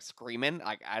shit. And he's like screaming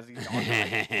like as he's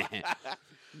going.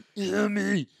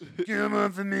 Yummy, come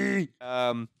on for me.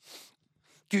 um,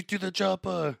 Get to the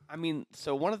chopper. I mean,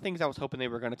 so one of the things I was hoping they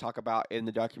were going to talk about in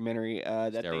the documentary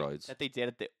Steroids. that they did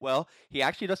at the he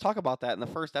actually does talk about that in the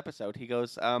first episode. He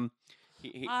goes,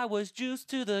 he I was juiced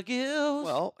to the gills.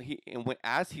 well,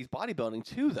 as he's bodybuilding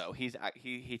too, though, he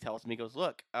tells me, he goes,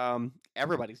 look,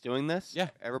 everybody's doing this. Yeah.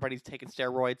 Everybody's taking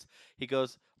steroids. He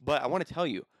goes, but I want to tell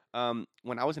you,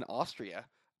 when I was in Austria,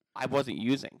 I wasn't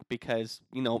using because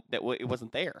it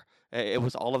wasn't there. It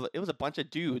was it was a bunch of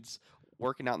dudes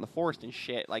working out in the forest and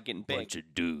shit, like getting big. bunch of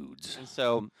dudes. And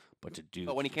so, Bunch of dudes.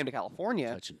 but when he came to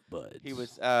California, touching buds. he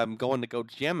was going to go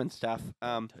gym and stuff.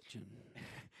 touching.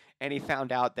 And he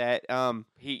found out that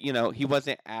he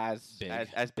wasn't as Big.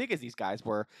 as big as these guys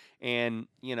were, and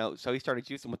so he started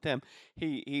juicing with them.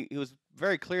 He was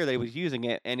very clear that he was using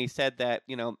it, and he said that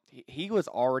he was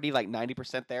already like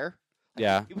 90% there. Like,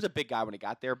 Yeah. he was a big guy when he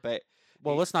got there, but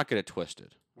Well, let's not get it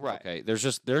twisted. right. Okay. There's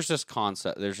just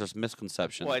concept. There's just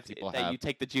misconception Well, that it's people that have. you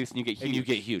take the juice and you get huge. And you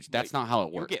get huge. That's not how it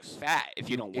You works. get fat if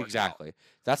you don't work out. Exactly.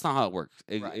 That's not how it works.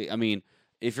 Right. I mean,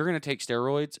 if you're gonna take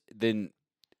steroids, then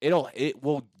it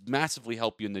will massively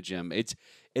help you in the gym. It's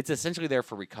essentially there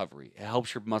for recovery. It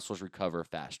helps your muscles recover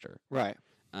faster. Right.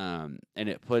 And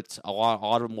it puts a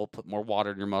lot of them will put more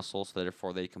water in your muscles, so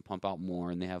therefore they can pump out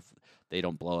more, and they have they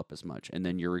don't blow up as much. And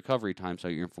then your recovery time, so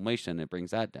your inflammation, it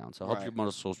brings that down. So it helps your Right.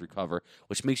 muscles recover,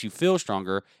 which makes you feel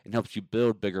stronger and helps you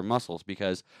build bigger muscles.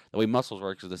 Because the way muscles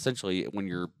work is essentially when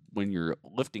you're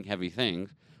lifting heavy things,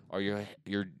 or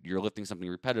you're lifting something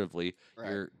repetitively, Right.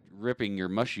 you're ripping your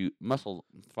muscle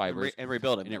fibers And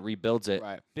rebuild it. and it rebuilds it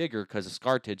Right. bigger because the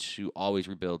scar tissue always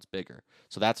rebuilds bigger.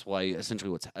 So that's why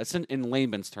essentially in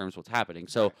layman's terms what's happening.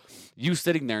 So Right. you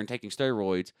sitting there and taking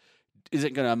steroids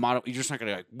isn't going to you're just not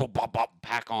going to like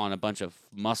pack on a bunch of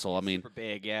muscle. I mean, Super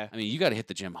big, yeah. you got to hit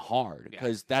the gym hard Yeah.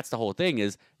 because that's the whole thing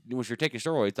is once you're taking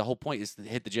steroids, the whole point is to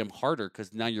hit the gym harder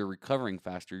because now you're recovering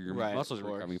faster, your Right, muscles of are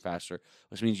recovering course. faster,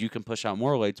 which means you can push out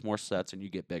more weights, more sets, and you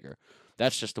get bigger.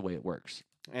 That's just the way it works.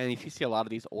 And if you see a lot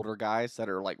of these older guys that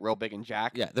are like real big and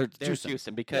jacked, Yeah, they're they're juicing.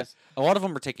 juicing because A lot of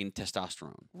them are taking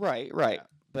testosterone. right. Yeah.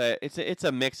 But it's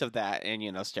a mix of that and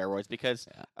steroids because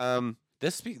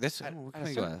This At- we're at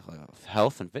a gonna go like a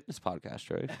health and fitness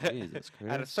podcast, right? Jesus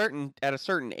at a Christ.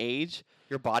 certain age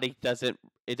your body doesn't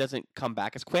come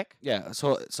back as quick. Yeah,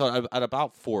 so at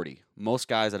about 40, most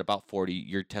guys at about 40,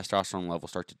 your testosterone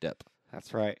levels start to dip.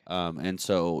 That's right. And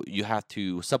so you have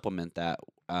to supplement that,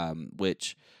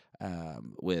 with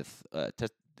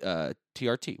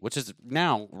TRT, which is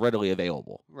now readily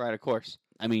available. Right, of course.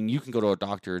 I mean, you can go to a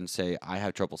doctor and say, "I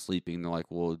have trouble sleeping." And they're like,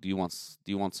 "Well, do you want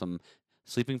some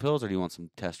sleeping pills or do you want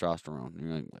some testosterone?" And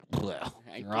you're like, "Well,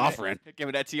 you're offering." Give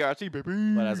me that TRT,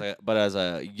 baby. But as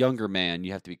a younger man,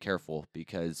 you have to be careful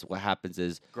because what happens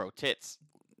is, grow tits.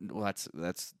 well,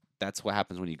 that's what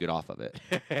happens when you get off of it.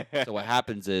 So what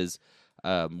happens is,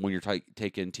 when you're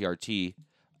taking TRT,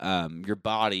 your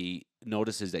body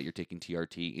notices that you're taking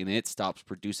TRT and it stops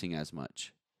producing as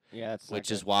much, Yeah, that's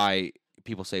which is why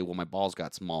people say, "Well, my balls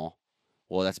got small."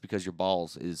 Well, that's because your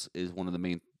balls is one of the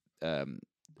main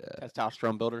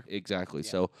testosterone builder. exactly.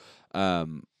 Yeah.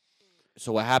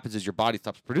 So what happens is your body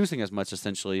stops producing as much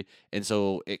essentially, and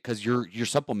so because you're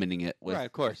supplementing it with Right,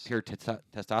 of course. pure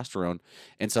testosterone,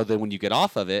 and so then when you get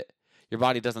off of it, your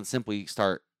body doesn't simply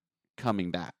start coming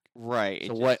back. Right.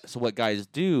 So what guys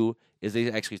do is they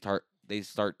actually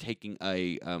start taking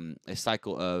a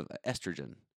cycle of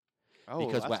estrogen, Oh,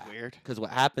 because that's weird. because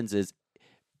what happens is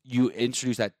you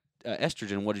introduce that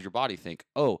estrogen. What does your body think?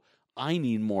 Oh, I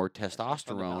need more Fun to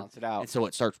testosterone. balance it out. And so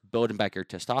it starts building back your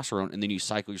testosterone, and then you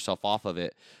cycle yourself off of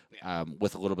it,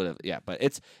 with a little bit of But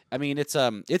it's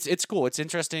cool. It's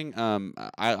interesting.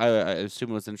 I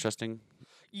assume it was interesting.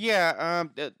 Yeah,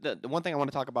 the one thing I want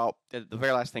to talk about, the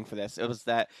very last thing for this, it was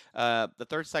that the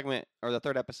third segment or the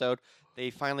third episode, they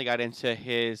finally got into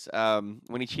his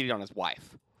when he cheated on his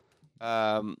wife.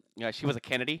 She was a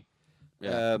Kennedy.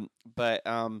 Yeah.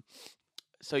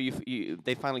 So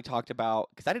they finally talked about,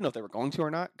 because I didn't know if they were going to or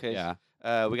not, because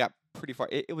Yeah. we got pretty far.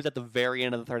 It was at the very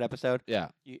end of the third episode Yeah.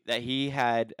 that he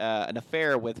had an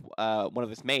affair with one of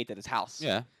his mates at his house.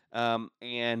 Yeah.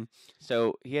 And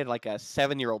so he had like a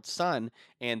 7-year-old son,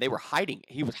 and they were hiding it.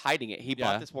 He was hiding it. He Yeah.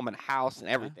 bought this woman a house and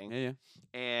everything. Yeah.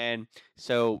 And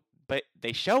so, but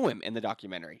they show him in the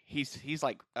documentary. He's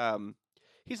like,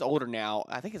 he's older now.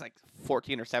 I think he's like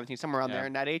 14 or 17, somewhere around Yeah. there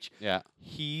in that age. Yeah.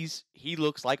 He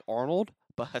looks like Arnold,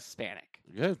 but Hispanic,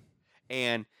 Good.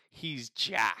 and he's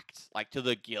jacked like to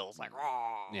the gills, like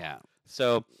raw. Yeah.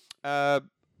 So,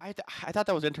 I thought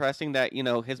that was interesting that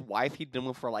his wife he'd been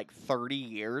with for like 30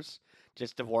 years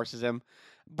just divorces him,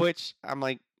 which I'm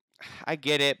like, I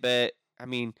get it, but I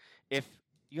mean, if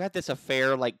you had this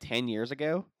affair like 10 years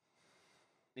ago,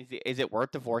 is it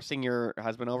worth divorcing your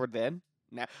husband over then?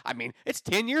 Now, I mean, it's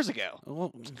 10 years ago.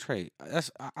 Well, Trey,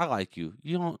 I like you.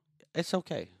 You don't. It's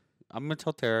okay. I'm gonna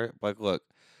tell Tara, like, look,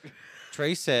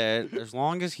 Trey said as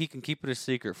long as he can keep it a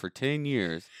secret for 10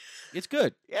 years, it's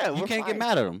good. Yeah, You we're can't get fine.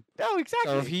 mad at him. No,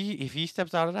 exactly. So if he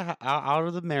steps out of out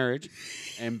of the marriage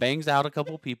and bangs out a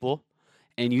couple people,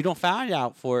 and you don't find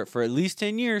out for at least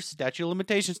 10 years, statute of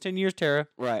limitations 10 years, Tara,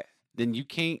 right. then you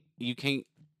can't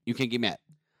get mad.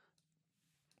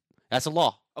 That's a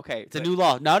law. Okay. It's a but new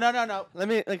law. No. Let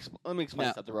me explain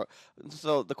No. something.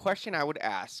 So the question I would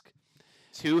ask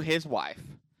to his wife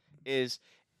is,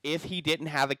 if he didn't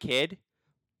have a kid,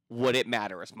 would it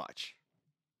matter as much?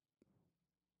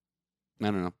 I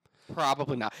don't know.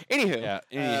 Probably not. Anywho.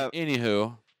 Yeah. Uh,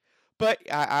 Anywho. But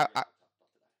I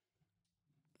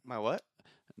my what?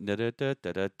 Da.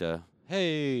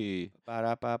 Hey.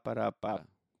 Ba-da-ba-ba-da-ba.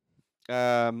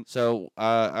 So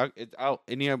I'll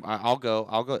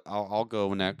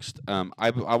go next.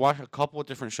 I watched a couple of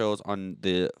different shows on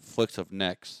the flicks of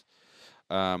Next.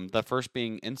 The first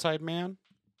being Inside Man,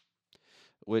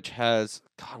 which has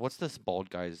what's this bald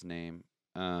guy's name?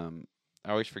 I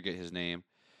always forget his name.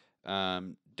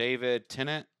 David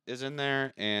Tennant is in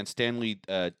there, and Stanley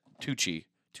Tucci.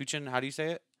 Tuchin. How do you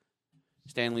say it?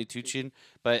 Stanley Tuchin.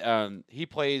 But he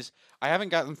plays. I haven't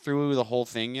gotten through the whole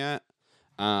thing yet.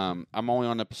 I'm only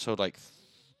on episode like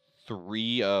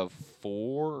 3 of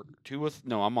 4.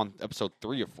 I'm on episode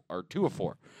 3 or 2 of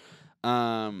 4.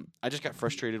 I just got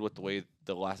frustrated with the way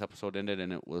the last episode ended,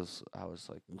 and I was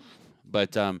like, oof.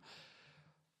 But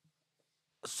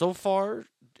so far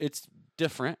it's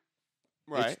different.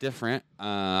 It's different.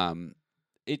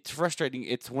 It's frustrating.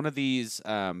 It's one of these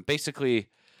basically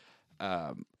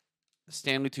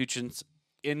Stanley Tuchin's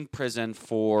in prison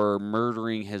for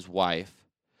murdering his wife,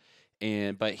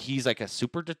 but he's like a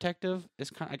super detective. Is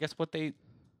kind of, I guess what they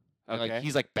like.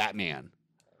 He's like Batman.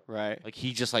 Right. Like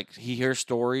he just like he hears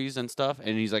stories and stuff,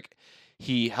 and he's like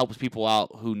he helps people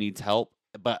out who needs help,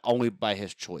 but only by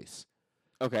his choice.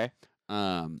 Okay.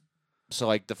 So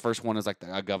like the first one is like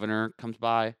a governor comes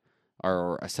by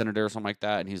or a senator or something like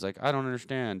that, and he's like, I don't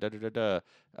understand. Da da da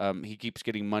da. He keeps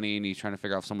getting money, and he's trying to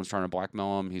figure out if someone's trying to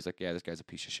blackmail him. He's like, yeah, this guy's a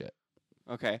piece of shit.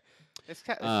 Okay. This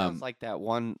sounds like that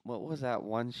one. What was that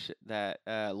one? That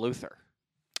Luther.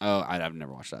 Oh, I've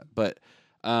never watched that, but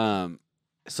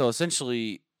so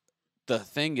essentially, the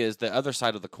thing is the other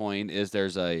side of the coin is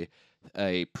there's a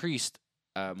priest,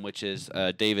 which is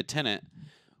David Tennant,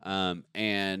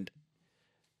 and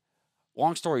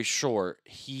long story short,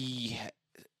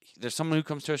 there's someone who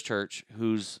comes to his church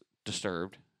who's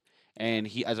disturbed, and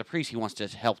he, as a priest, he wants to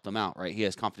help them out, right? He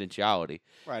has confidentiality,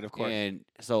 Right. Of course. and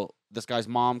so this guy's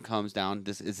mom comes down.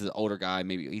 This is an older guy,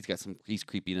 maybe he's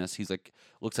creepiness. He's like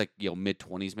looks like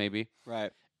mid-20s maybe,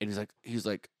 Right. and he's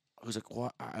like,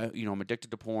 what? I'm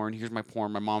addicted to porn. Here's my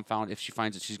porn. My mom found. If she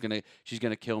finds it, she's gonna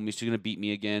kill me. She's gonna beat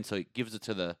me again. So he gives it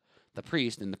to the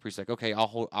priest, and the priest's like, okay,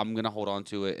 I'm gonna hold on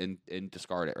to it and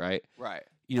discard it, right? Right.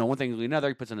 One thing leads another.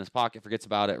 He puts it in his pocket, forgets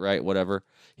about it, right? Whatever.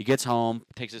 He gets home,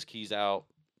 takes his keys out,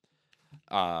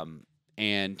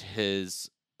 and his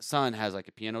son has like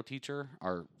a piano teacher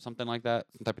or something like that,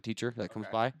 some type of teacher that comes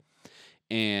Okay. by,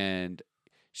 and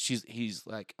he's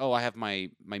like, oh, I have my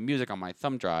music on my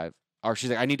thumb drive. Or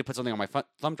she's like, I need to put something on my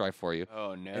thumb drive for you.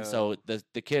 Oh no. And so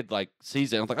the kid like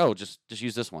sees it and like, oh, just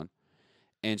use this one.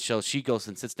 And so she goes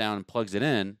and sits down and plugs it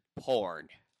in. porn.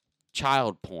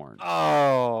 Child porn.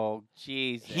 Oh,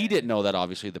 jeez. He didn't know that,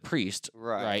 obviously, the priest.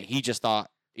 Right. He just thought,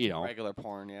 Regular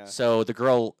porn. Yeah. So the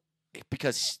girl,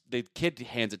 because the kid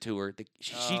hands it to her,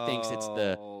 she thinks it's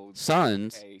the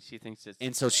son's. Okay. She thinks it's.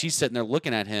 And so she's sitting there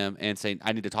looking at him and saying,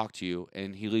 I need to talk to you.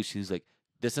 And he leaves. She's like,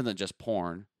 this isn't just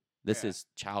porn. This Yeah. is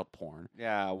child porn.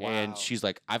 Yeah. Wow. And she's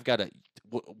like, I've got to.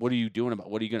 What are you doing about?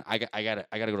 What are you gonna? I gotta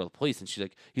go to the police. And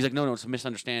he's like, no, it's a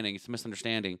misunderstanding. It's a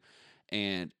misunderstanding,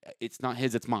 and it's not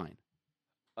his, it's mine.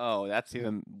 Oh, that's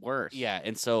even worse. Yeah.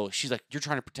 And so she's like, you're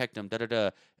trying to protect him. Da da da.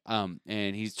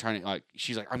 And he's trying to like.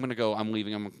 She's like, I'm gonna go. I'm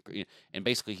leaving. And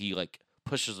basically he like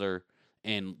pushes her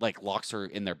and like locks her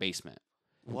in their basement.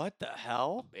 What the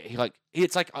hell?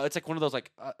 It's like one of those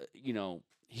like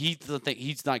he doesn't think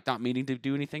he's like not meaning to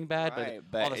do anything bad, Right,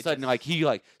 but all of but a it sudden just- like he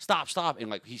like stop and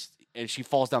like and she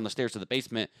falls down the stairs to the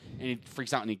basement and he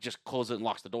freaks out and he just closes it and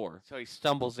locks the door. So he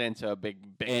stumbles into a big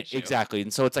issue. Exactly,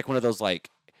 and so it's like one of those like,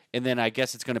 and then I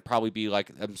guess it's gonna probably be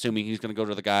like, I'm assuming he's gonna go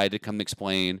to the guy to come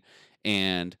explain,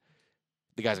 and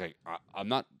the guy's like, I'm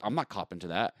not copping to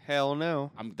that. Hell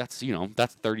no. That's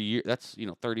 30 years. That's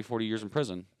 30, 40 years in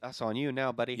prison. That's on you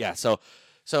now, buddy. Yeah, so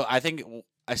I think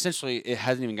essentially it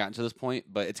hasn't even gotten to this point,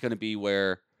 but it's going to be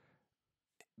where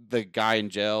the guy in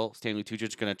jail, Stanley Tucci,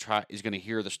 is going to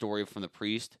hear the story from the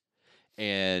priest,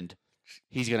 and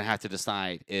he's going to have to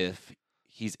decide if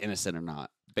he's innocent or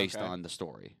not based Okay. on the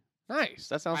story. Nice.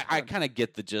 That sounds. I fun. kind of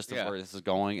get the gist of Yeah. where this is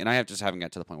going, and I just haven't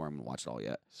got to the point where I'm going to watch it all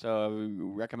yet. So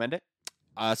you recommend it?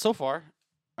 So far,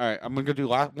 all right, I'm going to do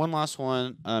one last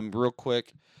one real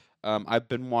quick. I've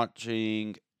been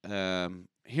watching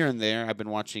here and there. I've been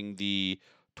watching the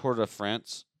Tour de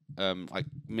France like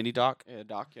mini doc. Yeah,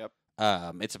 Doc. Yep.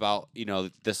 It's about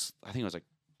this. I think it was like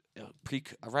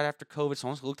right after COVID. So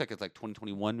it looked like it's like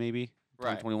 2021 maybe.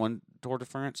 Right. 2021 Tour de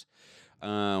France.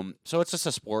 So it's just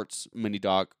a sports mini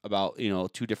doc about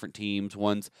two different teams.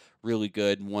 One's really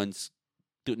good, and one's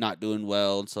not doing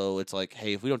well. And so it's like,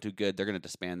 hey, if we don't do good, they're going to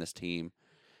disband this team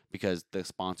because the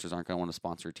sponsors aren't going to want to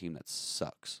sponsor a team that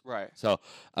sucks. Right. So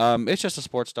it's just a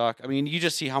sports doc. I mean, you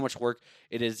just see how much work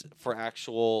it is for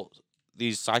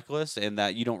these cyclists, and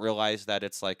that you don't realize that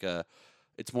it's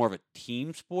more of a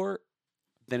team sport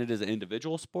than it is an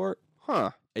individual sport.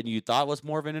 Huh. And you thought it was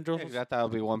more of an individual. I thought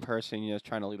would be one person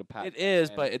trying to lead a pack. It is,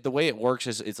 and- but the way it works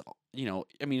is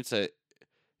I mean,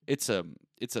 it's a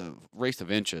race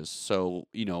of inches. So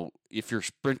if you're a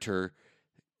sprinter,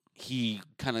 he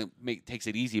kind of takes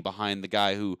it easy behind the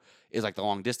guy who is like the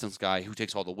long distance guy who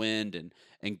takes all the wind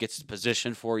and gets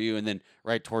position for you, and then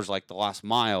right towards like the last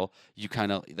mile, the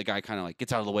guy kind of like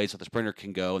gets out of the way so the sprinter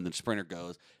can go, and then the sprinter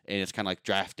goes, and it's kind of like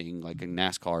drafting like in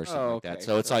NASCAR or something like that. okay,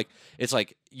 So it's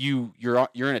like you're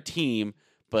in a team.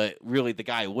 But really, the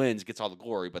guy who wins gets all the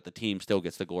glory, but the team still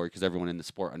gets the glory because everyone in the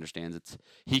sport understands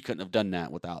he couldn't have done that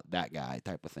without that guy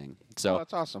type of thing. Oh, So,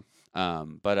 that's awesome.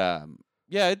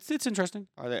 yeah, it's interesting.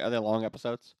 Are they long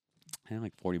episodes? Yeah,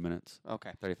 like 40 minutes,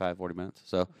 Okay. 35, 40 minutes.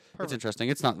 So it's Perfect. interesting.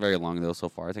 It's not very long though so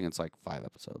far. I think it's like 5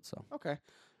 episodes. So Okay.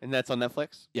 And that's on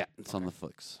Netflix? yeah, it's on the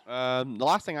Netflix. The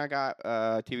last thing I got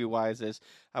TV wise is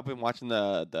I've been watching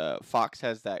the Fox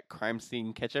has that crime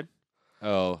scene kitchen.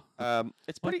 Oh,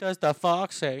 It's what pretty. does the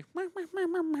fox say? What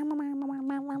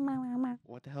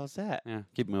the hell is that? Yeah,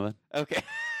 keep moving. Okay.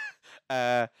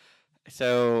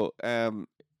 So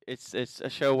it's a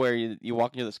show where you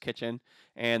walk into this kitchen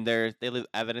and they leave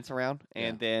evidence around,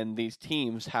 and then these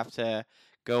teams have to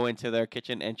go into their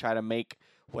kitchen and try to make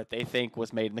what they think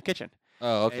was made in the kitchen.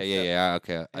 Oh, okay, And yeah,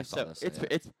 okay. I And saw so this.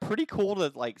 it's pretty cool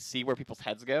to like see where people's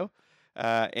heads go,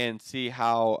 and see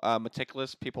how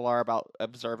meticulous people are about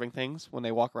observing things when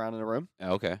they walk around in a room.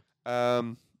 Yeah, okay.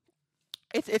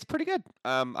 It's pretty good.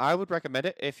 I would recommend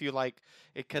it if you like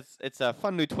it because it's a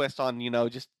fun new twist on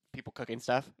just people cooking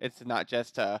stuff. It's not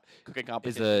just cooking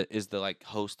competition. Is the like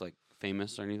host like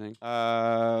famous or anything?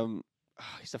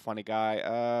 He's a funny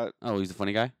guy. Oh, he's the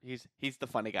funny guy. He's the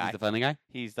funny guy. He's the funny guy.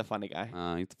 He's the funny guy.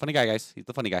 He's the funny guy, guys. He's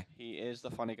the funny guy. He is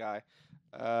the funny guy.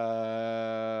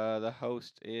 The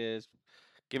host is.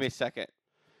 Give me a second.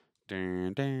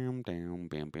 Dun, dun, dun,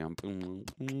 bam, bam, boom,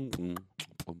 boom, boom, boom,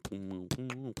 boom,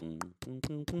 boom, boom,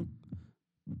 boom, boom.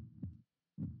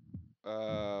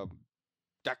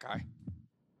 That guy.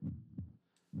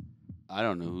 I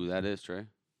don't know who that is, Trey.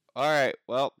 All right.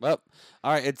 Well, Well,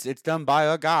 all right, it's done by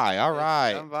a guy. All it's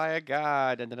right. done by a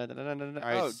guy. Dun, dun, dun, dun, dun, dun, dun. All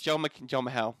right, Oh, Joe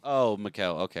Mahal. Oh,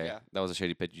 Mikkel. Okay, Yeah. that was a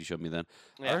shady pitch you showed me then.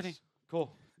 Yes. Alrighty,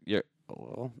 cool. You're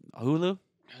Hulu.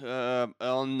 You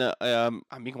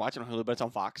can watch it on Hulu, but it's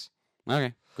on Fox.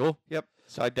 Okay, cool. Yep.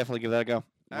 So I definitely give that a go.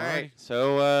 All right. Alrighty.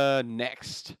 So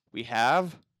next we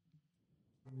have.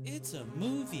 It's a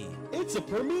movie. It's a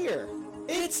premiere.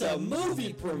 It's a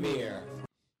movie premiere.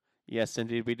 Yes,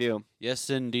 indeed we do. Yes,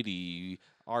 indeedy.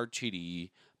 Archeedy.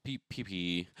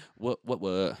 Pee. What?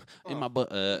 In my butt.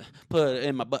 Put it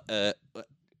in my butt.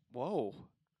 Whoa.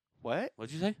 What?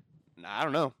 What'd you say? I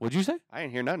don't know. What'd you say? I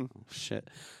didn't hear nothing. Oh, shit.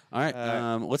 All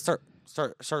right. Let's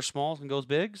start small and goes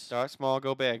bigs. Start small,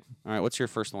 go big. All right. What's your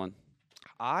first one?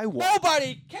 I want.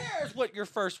 Nobody cares what your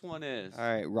first one is. All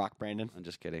right, Rock Brandon. I'm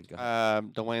just kidding. Go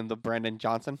ahead. Dwayne the Brandon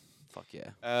Johnson. Fuck yeah.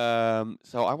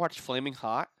 So I watched Flaming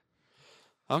Hot.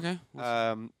 Okay.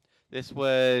 This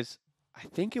was, I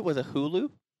think it was a Hulu.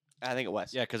 I think it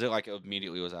was. Yeah, because it like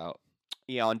immediately was out.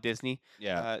 Yeah, on Disney.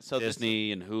 Yeah. So this-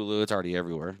 Disney and Hulu, it's already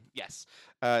everywhere. yes.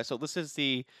 So this is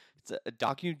it's a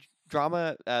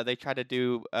docudrama. They tried to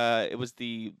do. It was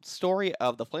the story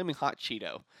of the Flaming Hot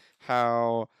Cheeto.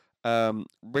 How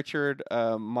Richard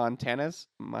Montanes.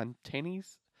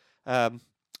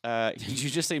 Did you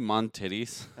just say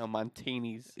Montitties? No,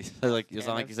 Montanes. Like you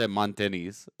sound like you said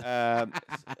Montitties.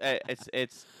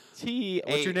 It's T.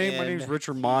 What's your name? My name's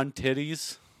Richard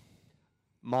Montitties.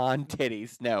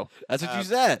 Montitties. No, That's what you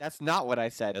said. that's not what I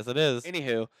said. Yes, it is.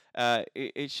 Anywho,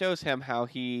 it shows him how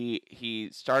he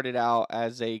started out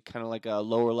as a kind of like a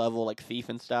lower level like thief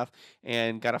and stuff,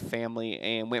 and got a family,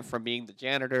 and went from being the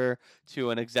janitor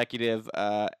to an executive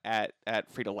at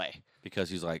Frito-Lay. Because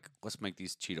he's like, let's make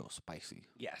these Cheetos spicy.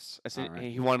 Yes, Alright.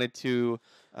 he wanted to.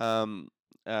 So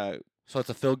it's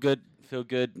a feel good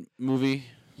movie.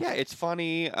 Yeah, it's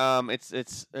funny.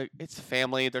 It's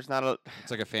family. There's not a. It's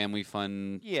like a family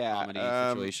fun Yeah, comedy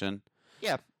situation.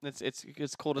 Yeah,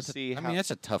 it's cool to see. I mean,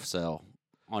 that's a tough sell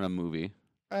on a movie.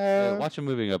 how, Watch a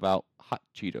movie about hot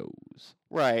Cheetos.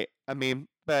 right. I mean,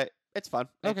 but it's fun.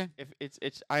 Okay. If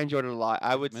it's I enjoyed it a lot.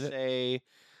 I would Admit say,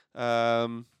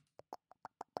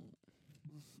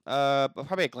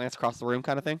 probably a glance across the room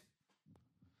kind of thing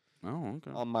Oh,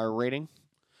 okay. on my rating.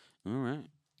 All right.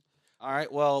 All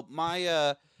right. Well,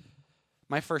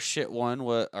 my first shit one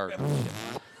was There's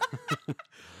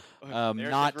his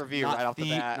not review not right off the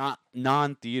bat. not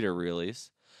non-theater release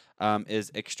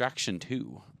is Extraction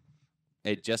 2.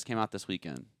 It just came out this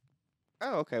weekend.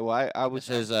 Oh, okay. Well, I was.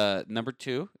 This is number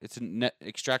 2. It's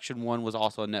Extraction 1 was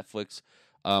also a Netflix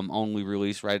only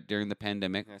release right during the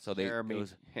pandemic. So Jeremy it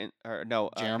was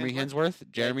Jeremy Hemsworth. Yeah,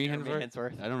 Jeremy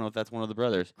Hemsworth. I don't know if that's one of the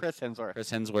brothers. Chris Hemsworth. Chris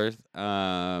Hemsworth.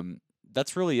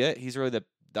 That's really it. He's really the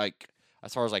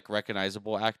as far as like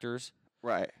recognizable actors.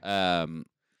 Right.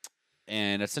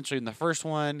 And essentially in the first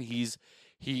one, he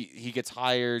gets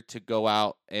hired to go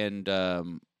out and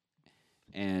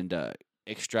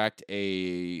extract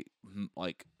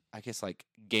like I guess like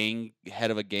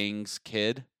head of a gang's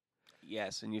kid.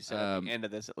 Yes, and you said at the end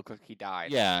of this, it looked like he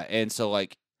died. Yeah, and so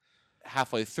like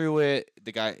halfway through it,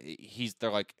 the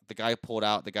guy pulled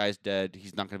out, the guy's dead,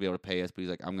 he's not gonna be able to pay us, but he's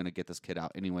like, I'm gonna get this kid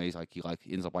out anyways. Like he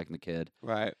ends up liking the kid,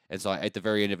 Right. and so at the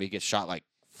very end of it, he gets shot like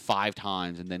 5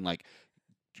 times, and then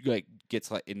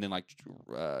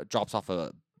drops off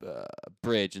a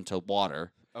bridge into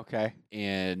water. Okay.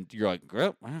 And you're like,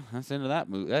 well, that's the end of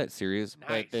that series. Nice.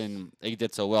 But then it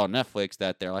did so well on Netflix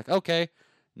that they're like, okay,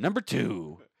 number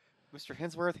 2. Mr.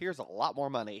 Hemsworth, here's a lot more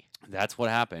money. That's what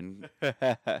happened.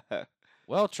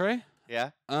 Well, Trey,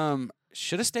 Yeah.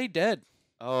 should have stayed dead.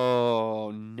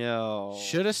 Oh no.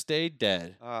 Should have stayed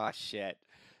dead. Oh shit.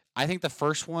 I think the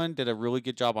first one did a really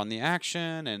good job on the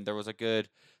action, and there was a good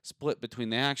split between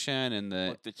the action and the.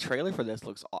 Look, the trailer for this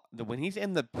looks when he's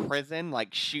in the prison,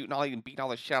 like shooting and beating all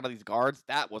the shit out of these guards.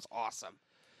 That was awesome.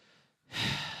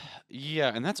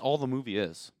 Yeah, and that's all the movie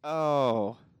is.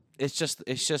 Oh. It's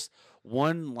just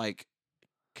one like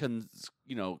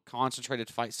concentrated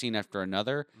fight scene after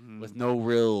another with no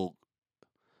real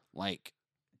like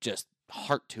just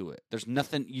heart to it. There's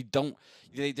nothing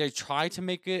they try to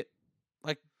make it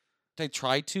like they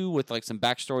try to with like some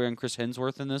backstory on Chris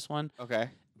Hemsworth in this one, Okay.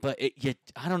 but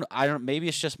I don't maybe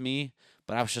it's just me,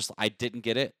 but I didn't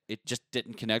get it. It just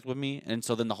didn't connect with me, and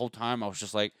so then the whole time I was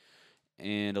just like,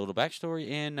 and a little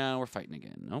backstory, and now we're fighting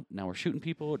again. Nope, now we're shooting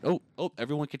people. Oh,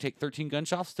 everyone can take 13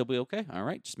 gunshots, still be okay. All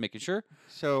right, just making sure.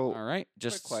 So, All right, quick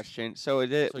just question. So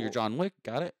is so you're John Wick,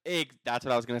 got it? That's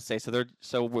what I was gonna say.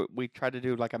 So we tried to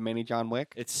do like a mini John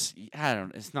Wick. It's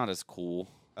not as cool.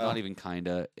 Oh. Not even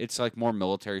kinda. It's like more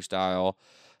military style.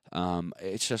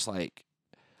 It's just like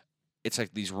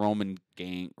these Roman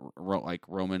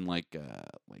Roman like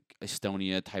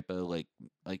Estonia type of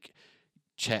like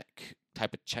Czech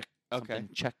type of Czech. Okay.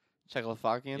 something Czech.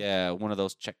 Czechoslovakian. Yeah, one of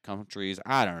those Czech countries.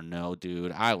 I don't know,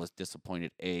 dude. I was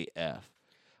disappointed AF.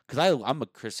 Because I'm a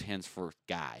Chris Hemsworth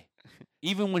guy.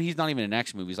 Even when he's not even in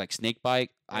action movies, like Snakebite,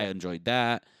 I Yeah. enjoyed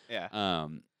that. Yeah.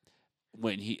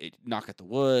 When he Knock at the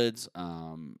Woods,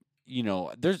 I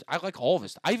like all of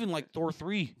his. I even like Thor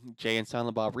 3. Jay and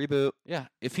Silent Bob reboot. Yeah,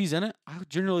 if he's in it, I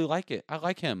generally like it. I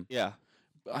like him. Yeah.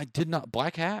 I did not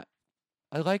Black Hat.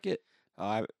 I like it.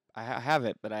 I have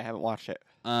it, but I haven't watched it.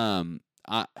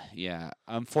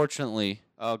 Unfortunately,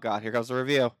 Oh God, here comes the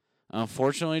review.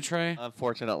 Trey,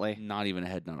 Unfortunately. not even a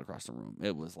head nod across the room.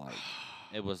 It was like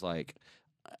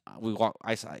we walk.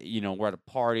 We're at a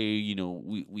party.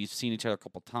 We've seen each other a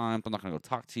couple times. I'm not gonna go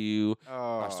talk to you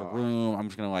across the room. I'm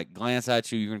just gonna like glance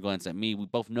at you. You're gonna glance at me. We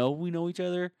both know we know each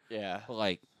other, Yeah. but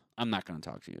like I'm not gonna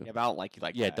talk to you. Yeah, but I don't like you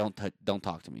like that. Don't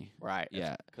talk to me. Right.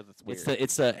 Yeah. Because it's weird.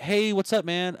 It's the hey, what's up,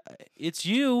 man? It's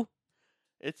you.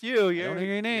 It's you. I don't know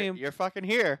your name. You're fucking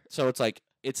here. So it's like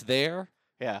it's there.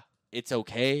 Yeah. It's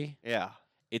okay. Yeah.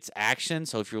 It's action.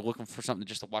 So if you're looking for something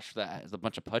just to watch that has a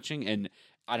bunch of punching, and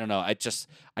I don't know,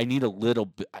 I need a little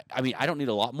bit. I mean, I don't need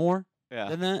a lot more Yeah.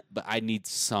 than that, but I need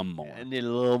some more. I need a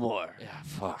little more. Yeah,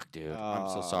 fuck, dude. I'm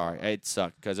so sorry. It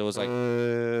sucked because it was like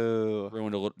Ooh.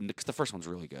 ruined a little. Because the first one's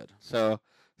really good. So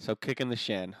kicking the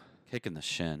shin. Kicking the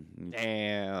shin,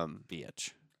 Damn. bitch.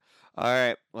 All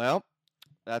right. Well,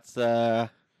 that's All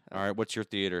right, what's your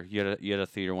theater? You had a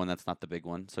theater one that's not the big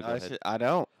one. So go ahead. I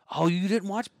don't. Oh, you didn't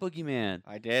watch Boogeyman.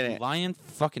 I You didn't. lying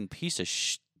fucking piece of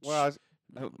shit. Well, I was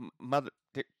mother.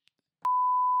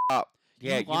 Up.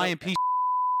 Yeah. You lying piece.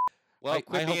 Well, I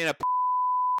quit hope- being a.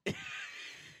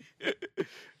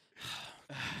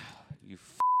 You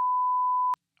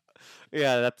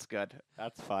Yeah, that's good.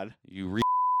 That's fun. you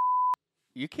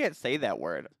You can't say that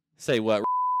word. say what?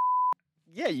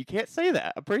 Yeah, you can't say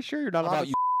that. I'm pretty sure you're not How allowed.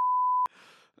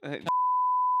 about you?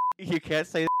 You can't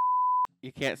say.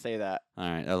 You can't say that. All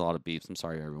right, that's a lot of beeps. I'm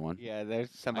sorry, everyone. Yeah, there's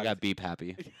I somebody. got beep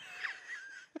happy.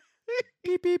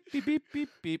 Beep beep beep beep beep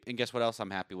beep. And guess what else I'm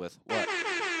happy with? What?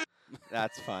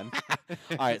 That's fun.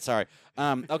 All right, sorry.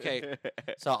 Okay.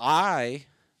 So I,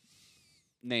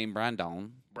 named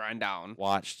Brandon, Brandon.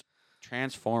 watched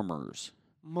Transformers: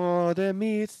 More than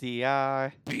meets the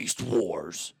eye. Beast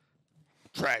Wars.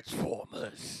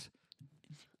 Transformers.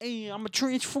 Hey, I'm a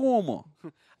transformer.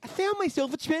 I found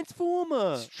myself a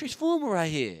transformer. Transformer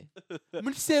right here. I'm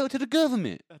gonna sell it to the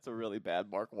government. That's a really bad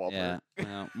Mark Wahlberg. Yeah.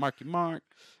 Well, Marky Mark.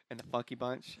 And the Funky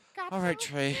Bunch. All right,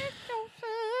 Trey.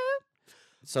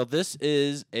 So this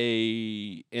is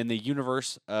in the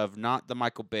universe of not the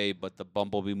Michael Bay, but the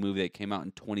Bumblebee movie that came out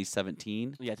in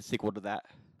 2017. Yeah, it's a sequel to that.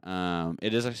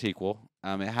 It is a sequel.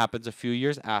 It happens a few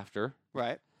years after.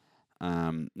 Right.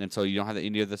 And so you don't have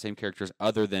any of the same characters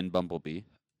other than Bumblebee.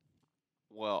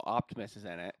 Well, Optimus is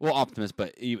in it. Well, Optimus,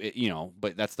 but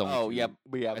but that's the only. Oh, yeah,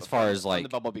 As but far from- as, from like- the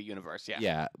Bumblebee universe, yeah.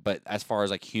 Yeah, but as far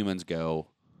as like humans go,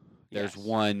 there's Yes.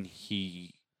 one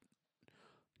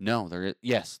No,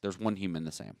 there's one human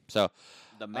the same. So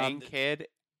The main kid,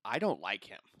 I don't like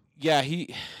him.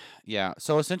 yeah.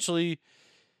 So essentially,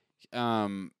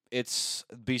 it's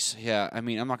Beast. Yeah, I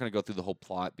mean, I'm not gonna go through the whole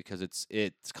plot because it's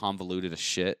convoluted as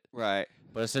shit. Right.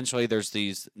 But essentially, there's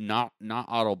these not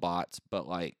Autobots, but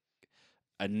like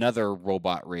another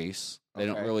robot race. They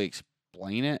don't Okay. really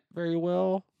explain it very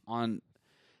well.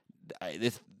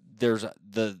 There's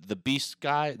the Beast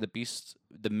guy,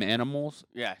 the Manimals,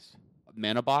 Yes.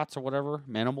 Manobots or whatever,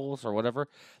 Manimals or whatever.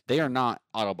 They are not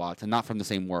Autobots and not from the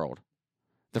same world.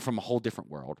 They're from a whole different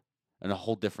world and a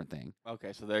whole different thing.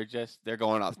 Okay, so they're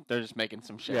going off. They're just making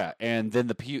some shit. Yeah, and then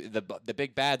the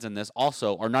big bads in this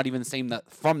also are not even the same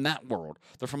from that world.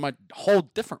 They're from a whole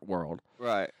different world.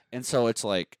 Right. And so it's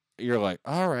like you're like,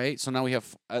 all right, so now we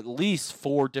have at least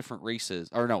 4 different races,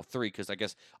 or no, 3, because I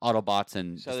guess Autobots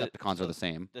and So the- Decepticons so- are the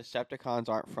same. Decepticons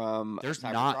aren't from There's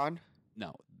not- Cybertron?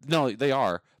 No, they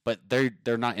are, but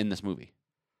they're not in this movie.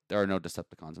 There are no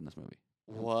Decepticons in this movie.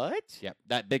 What? Yep,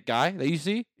 that big guy that you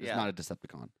see is Yeah. not a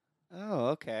Decepticon. Oh,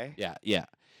 okay. Yeah.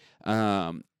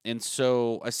 And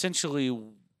so essentially,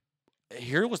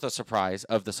 here was the surprise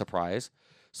of the surprise.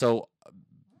 So,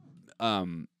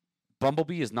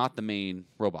 Bumblebee is not the main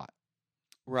robot.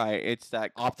 Right. It's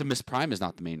that. Optimus Prime is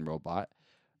not the main robot.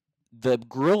 The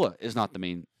gorilla is not the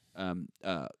main.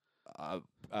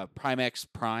 Primex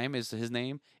Prime is his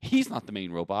name. He's not the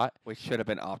main robot, Which should have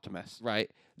been Optimus.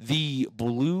 right? The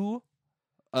blue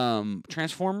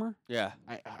Transformer. Yeah.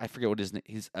 I forget what his name.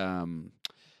 He's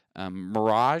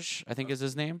Mirage, I think is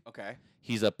his name. Okay.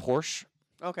 He's a Porsche.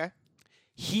 Okay.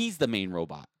 He's the main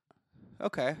robot,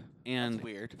 Okay. and That's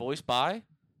weird. voiced by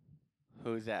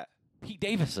Who's that? Pete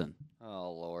Davidson.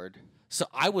 Oh Lord. So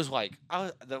I was like,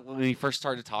 when he first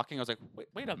started talking, I was like,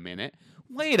 wait a minute,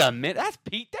 that's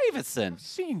Pete Davidson. I've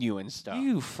seen you and stuff.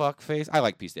 You fuckface. I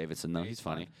like Pete Davidson though; Yeah, he's he's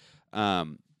funny.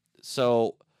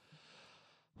 So,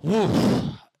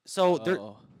 whew. So there,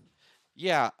 Oh.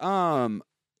 yeah.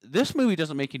 This movie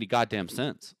doesn't make any goddamn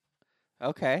sense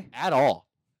Okay. at all.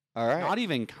 All right. Not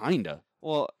even kinda.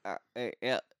 Well,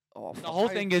 yeah. Oh, The whole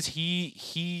thing is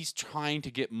he's trying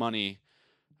to get money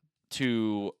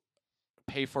to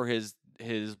pay for his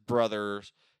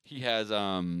brothers. He has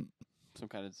some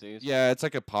kind of disease. yeah, it's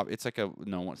like a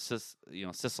Sisolak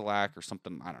or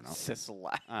something. I don't know.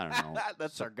 Sisla. I don't know.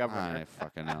 That's our governor. I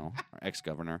fucking know. Our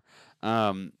ex-governor.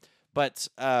 But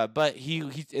he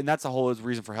and that's the whole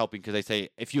reason for helping, because they say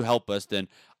if you help us, then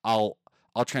I'll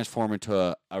transform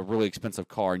into a really expensive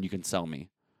car and you can sell me,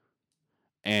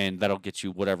 and that'll get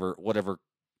you whatever.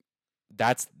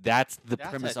 That's the That's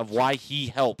premise a of why he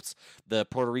helps the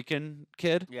Puerto Rican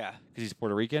kid, Yeah. because he's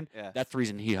Puerto Rican. Yeah. That's the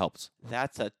reason he helps.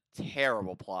 That's a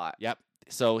terrible plot. Yep.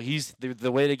 So he's the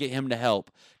way to get him to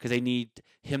help, because they need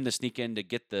him to sneak in to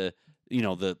get the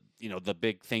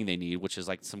big thing they need, which is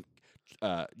like some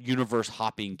universe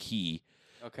hopping key.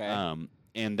 Okay.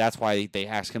 And that's why they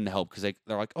ask him to help, because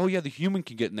they're like, oh yeah, the human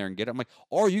can get in there and get it. I'm like,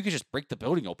 or you could just break the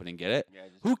building open and get it. Yeah,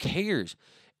 just- Who cares?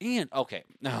 And okay,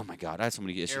 oh my god, I have so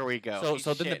many issues. Here we go. So He's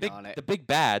then shitting on it. the big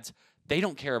bads, they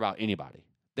don't care about anybody.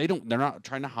 They're not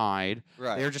trying to hide.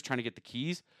 Right. They're just trying to get the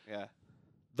keys. Yeah.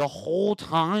 The whole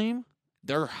time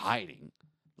they're hiding.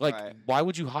 Like, Right. why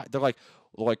would you hide? They're like,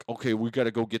 okay, we got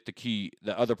to go get the key,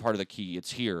 the other part of the key.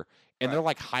 It's here, and Right. they're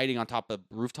like hiding on top of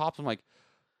rooftops. I'm like,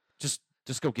 just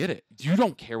go get it. You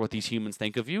don't care what these humans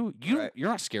think of you. Right. You're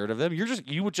not scared of them.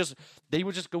 They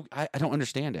would just go. I don't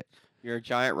understand it. You're a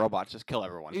giant robot. Just kill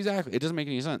everyone. Exactly. It doesn't make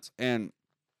any sense. And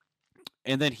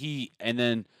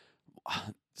then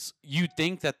you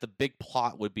think that the big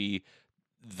plot would be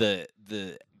the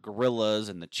gorillas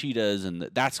and the cheetahs, and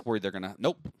that's where they're gonna.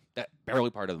 Nope. That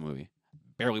barely part of the movie.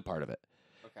 Barely part of it.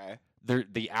 Okay.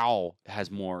 The owl has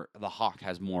more. The hawk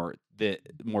has more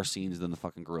scenes than the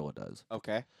fucking gorilla does.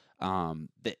 Okay.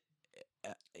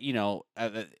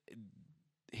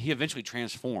 He eventually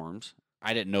transforms.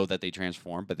 I didn't know that they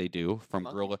transform, but they do from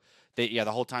Huh. gorilla. The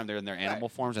whole time they're in their animal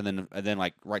forms, and then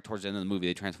like right towards the end of the movie,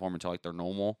 they transform into like their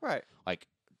normal Right. like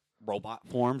robot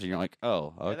forms, and you're like,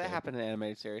 oh, Yeah, okay. that happened in the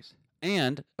animated series.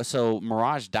 And so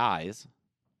Mirage dies.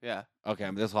 Yeah. Okay,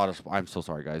 there's a lot of. I'm so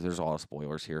sorry, guys. There's a lot of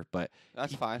spoilers here, but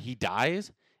That's he, fine. He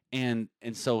dies, and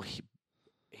so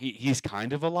he's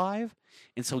kind of alive,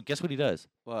 and so guess what he does?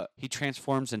 What? He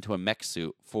transforms into a mech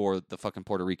suit for the fucking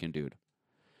Puerto Rican dude.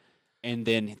 And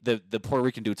then the Puerto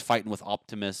Rican dude's fighting with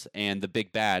Optimus and the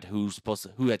big bad who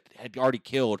had already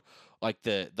killed like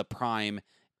the Prime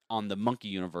on the Monkey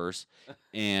universe,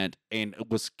 and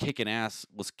was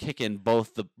kicking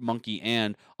both the Monkey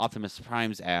and Optimus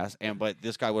Prime's ass, but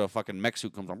this guy with a fucking mech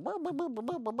suit comes on, "Brr, brr, brr,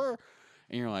 brr, brr, brr,"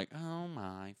 and you're like, oh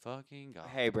my fucking god.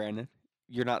 Hey, Brandon,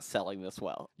 you're not selling this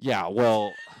well. Yeah,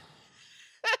 well,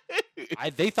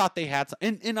 they thought they had some,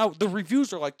 and the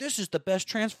reviews are like, this is the best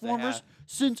Transformers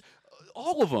since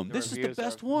all of them. The This is the reviews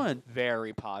best are one.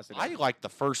 Very positive. I like the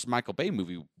first Michael Bay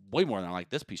movie way more than I like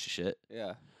this piece of shit.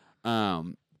 Yeah.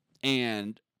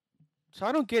 And So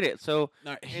I don't get it. So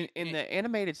no, in the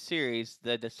animated series,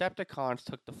 the Decepticons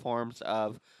took the forms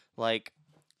of like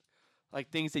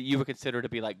things that you would consider to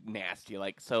be like nasty.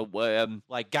 Like so,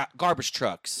 like garbage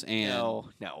trucks and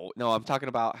no. I'm talking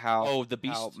about how the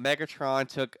Beast. how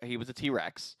Megatron he was a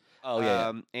T-Rex. Oh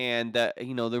yeah, And there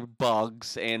were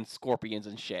bugs and scorpions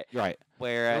and shit. right.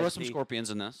 Whereas There were some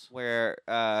scorpions in this.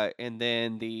 And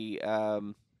then the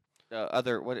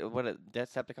other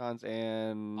Decepticons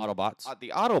and Autobots.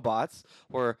 the Autobots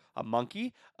were a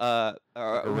monkey, a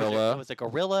gorilla, It was a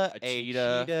gorilla, a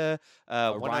cheetah,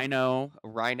 a rhino. a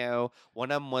rhino. One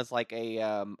of them was like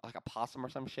a possum or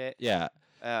some shit. Yeah.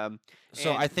 Um, So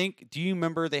and- I think. Do you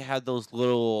remember they had those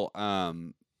little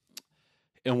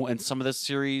in some of this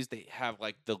series they have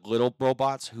like the little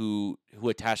robots who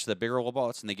attach to the bigger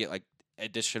robots and they get like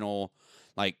additional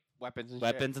like weapons and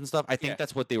weapons and stuff. I think Yeah.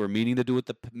 that's what they were meaning to do with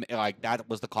that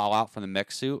was the call out from the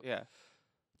mech suit. shit. Yeah.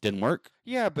 Didn't work.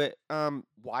 Yeah, but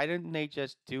why didn't they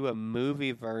just do a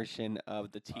movie version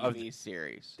of the TV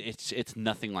series? It's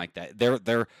nothing like that.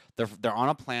 They're on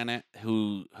a planet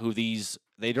who these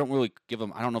they don't really give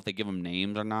them. I don't know if they give them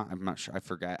names or not. I'm not sure. I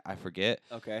forget.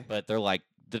 Okay. But they're like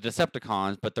the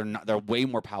Decepticons, but they're not. They're way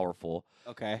more powerful.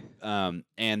 Okay.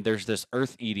 And there's this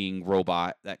Earth-eating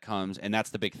robot that comes, and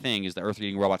that's the big thing is the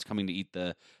Earth-eating robot's coming to eat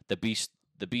the beast.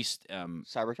 The beast.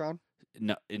 Cybertron?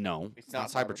 No, It's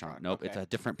not not Cybertron. Cybertron, Nope, it's okay. a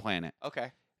different planet.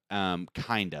 Okay.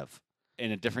 Kind of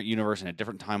in a different universe in a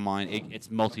different timeline. It's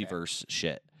multiverse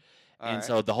shit. And Alright.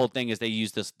 so the whole thing is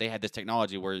they had this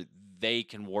technology where they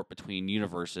can warp between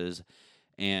universes,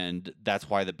 and that's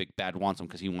why the big bad wants them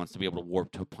because he wants to be able to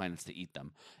warp to planets to eat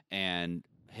them. And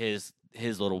his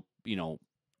little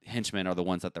henchmen are the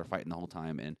ones that they're fighting the whole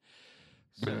time, and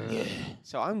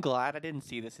So I'm glad I didn't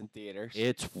see this in theaters.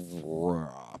 it's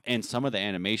rough. And some of the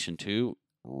animation too,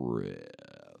 rough.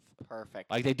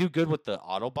 Perfect. Like they do good with the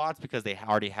Autobots because they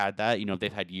already had that.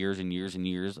 They've had years and years and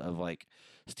years of like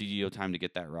studio time to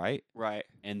get that right. Right.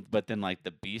 But then like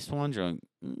the Beast ones, you're like,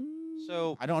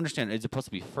 So- I don't understand. Is it supposed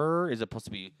to be fur? Is it supposed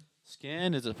to be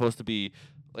skin? Is it supposed to be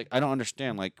like I don't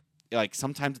understand. Like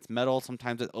sometimes it's metal,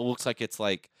 sometimes it looks like it's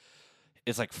like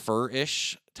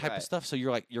fur-ish type Right. of stuff. So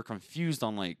you're confused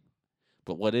on like,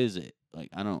 but what is it? Like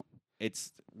I don't.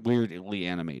 It's weirdly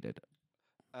animated.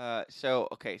 So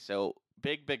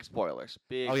big spoilers.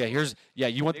 Big. Oh yeah,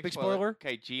 you want the big spoiler?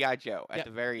 Okay, GI Joe at Yeah,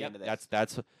 the very Yep, end of this.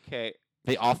 That's Okay.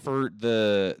 they offer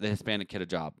the Hispanic kid a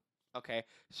job. Okay.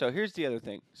 So here's the other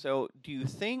thing. So do you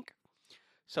think?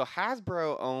 So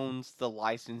Hasbro owns the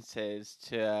licenses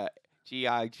to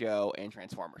GI Joe and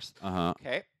Transformers. Uh-huh.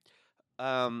 Okay.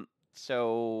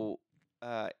 So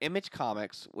Image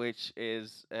Comics, which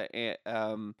is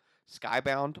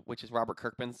Skybound, which is Robert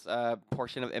Kirkman's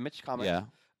portion of Image Comics.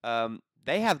 Yeah.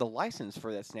 They have the license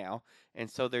for this now, and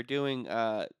so they're doing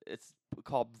it's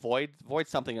called Void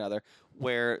something or other,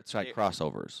 where It's like they-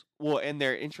 crossovers. well, and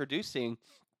they're introducing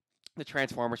the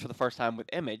Transformers for the first time with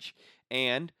Image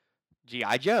and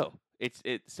GI Joe.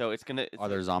 So it's gonna. Are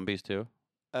there zombies too?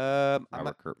 I'm Robert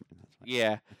not- Kirkman. That's fine.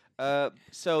 yeah.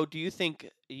 So do you think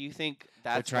They're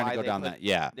that's trying why to go they down put- that.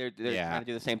 Yeah. They're Yeah. trying to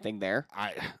do the same thing there.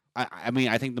 I mean,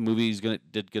 I think the movie's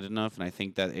did good enough, and I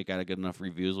think that it got a good enough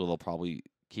reviews where they'll probably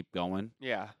keep going.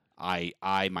 Yeah.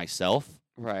 I myself,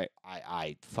 Right.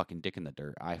 I fucking dick in the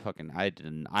dirt. I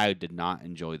did not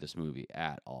enjoy this movie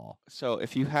at all. So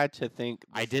if you had to think,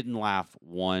 I didn't laugh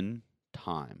one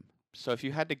time. so if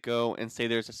you had to go and say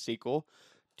there's a sequel,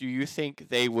 do you think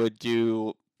they would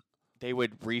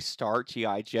restart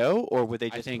GI Joe, or would they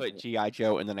I just think- put GI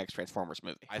Joe in the next Transformers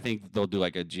movie? I think they'll do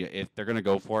like if they're gonna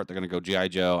go for it, they're gonna go GI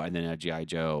Joe and then a GI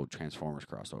Joe Transformers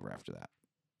crossover after that.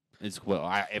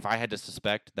 If I had to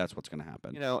suspect, that's what's gonna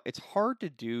happen. It's hard to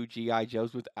do GI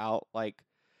Joes without like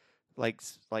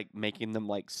making them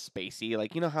like spacey.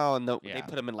 Like how they Yeah.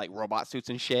 put them in like robot suits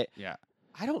and shit. Yeah.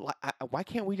 I don't like. Why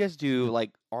can't we just do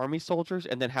like army soldiers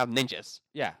and then have ninjas?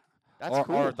 Yeah. That's or,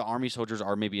 cool. or the army soldiers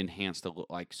are maybe enhanced to look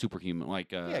like superhuman, like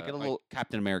get a like little-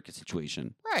 Captain America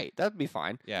situation. Right, that'd be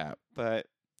fine. Yeah. But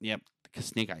Yep. Because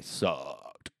Snake Eyes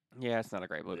sucked. Yeah, it's not a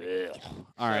great movie.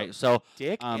 All right, so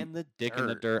Dick in the Dick in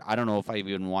the Dirt. Dirt. I don't know if I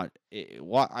even want it.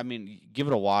 I mean, give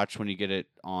it a watch when you get it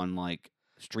on like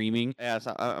streaming. Yeah, it's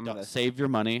not, I'm Don't gonna. save your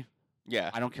money.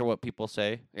 Yeah, I don't care what people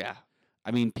say. yeah.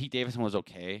 I mean, Pete Davidson was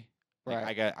okay.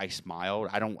 Like, Right. I smiled.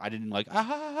 I didn't like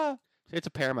It's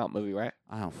a Paramount movie, right?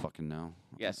 I don't fucking know.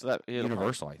 Yeah, so that it'll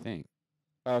Universal, I think.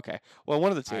 Okay. Well, one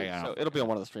of the two. I So don't it'll be on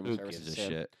one of the streaming Who services. gives a soon.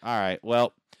 shit? All right.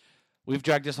 Well, we've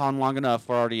dragged this on long enough.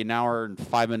 We're already an hour and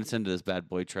 5 minutes into this bad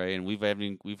boy, Trey, and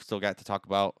we've still got to talk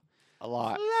about A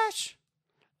lot. Flash.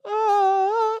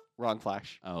 Wrong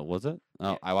Flash. Oh, was it?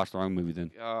 Oh, Yeah. I watched the wrong movie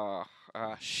then. Oh,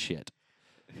 Shit.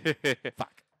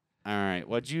 Fuck. All right.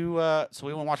 What'd you? So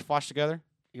we want to watch Flash together.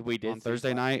 we did On see Thursday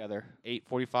Flash night? together.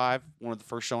 8:45. One of the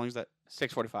first showings that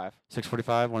 6:45.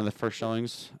 6:45. One of the first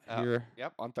showings Oh. here.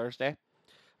 Yep, on Thursday.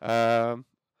 So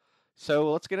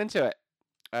let's get into it.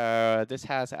 This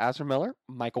has Ezra Miller,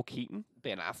 Michael Keaton,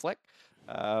 Ben Affleck,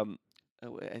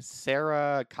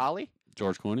 Sarah Colley,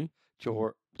 George Clooney.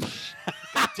 George.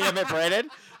 God damn it, Brandon.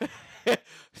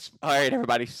 All right,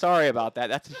 everybody. Sorry about that.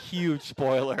 That's a huge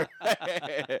spoiler.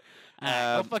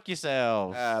 Go fuck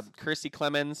yourself. Chrissy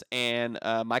Clemens and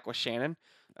Michael Shannon.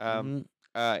 Mhm.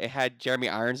 It had Jeremy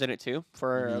Irons in it too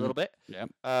for a Mhm. little bit. Yep.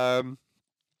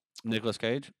 Nicolas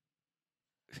Cage.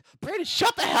 Brandon,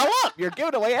 shut the hell up! You're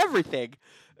giving away everything.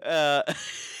 A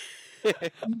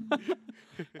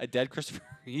dead Christopher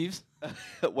Reeves.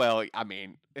 Well, I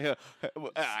mean, I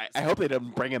hope they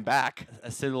didn't bring him back.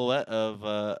 A silhouette of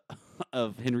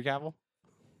Henry Cavill.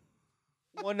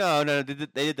 Well, no, they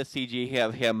did the CG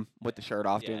of him with the shirt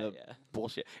off doing the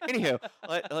bullshit. Anywho,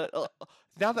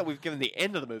 now that we've given the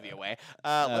end of the movie away,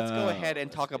 let's go ahead and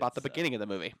let's talk get about the set. beginning of the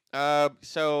movie.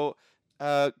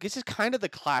 This is kind of the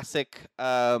classic.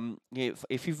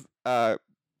 If you've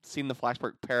seen the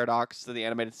Flashpoint Paradox, the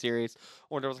animated series,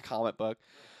 or there was a comic book,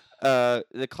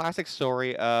 the classic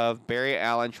story of Barry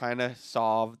Allen trying to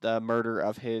solve the murder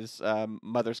of his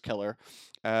mother's killer.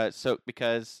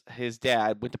 Because his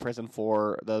dad went to prison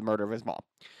for the murder of his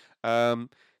mom.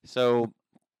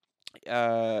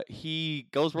 He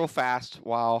goes real fast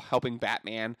while helping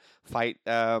Batman fight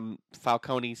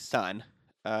Falcone's son.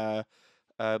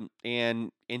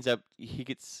 And ends up he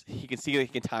can see that he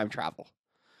can time travel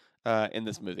in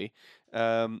this movie.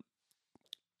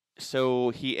 So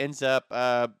he ends up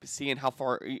seeing how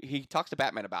far he talks to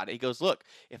Batman about it. He goes, "Look,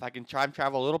 if I can time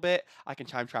travel a little bit, I can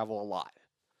time travel a lot.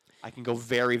 I can go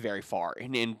very, very far."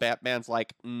 And Batman's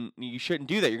like, "You shouldn't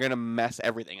do that. You're gonna mess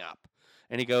everything up."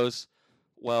 And he goes,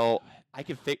 "Well, I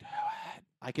can fix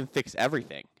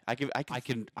everything. I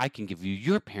can give you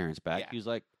your parents back." Yeah. He's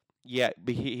like, yeah."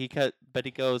 But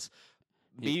he goes,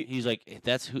 he's like,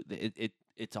 that's who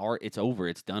it's over.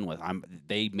 It's done with.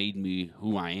 They made me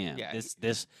who I am. Yeah,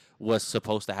 This was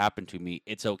supposed to happen to me.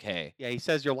 It's okay. yeah. He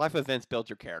says your life events build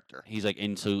your character. He's like,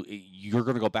 and so you're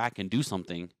gonna go back and do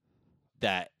something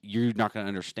that you're not gonna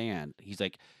understand. He's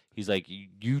like,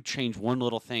 you change one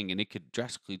little thing and it could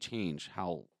drastically change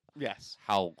how Yes.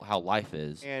 life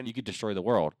is, And- you could destroy the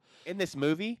world. In this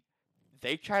movie,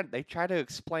 they try to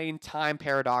explain time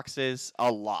paradoxes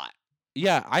a lot.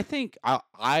 Yeah, I think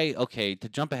I okay, to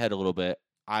jump ahead a little bit,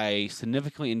 I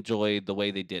significantly enjoyed the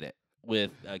way they did it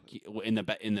with in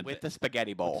the With the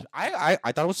spaghetti bowl. I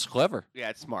thought it was clever. Yeah,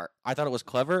 it's smart. I thought it was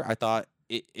clever. I thought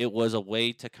it was a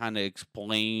way to kind of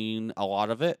explain a lot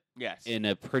of it Yes. in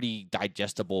a pretty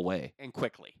digestible way And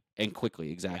quickly. and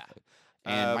quickly, exactly.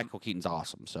 And Um, Michael Keaton's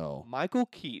awesome. So Michael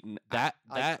Keaton. that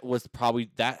was probably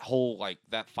that whole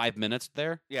that 5 minutes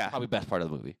there. Yeah. Probably best part of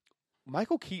the movie.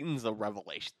 Michael Keaton's a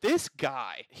revelation. This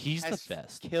guy He's has the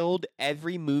best. killed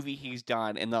every movie he's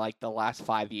done in the last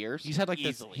 5 years. He's had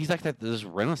easily. this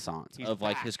renaissance He's of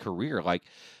back. his career. Like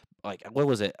what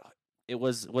was it? It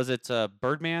was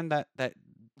Birdman that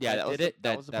Yeah, that was did the- it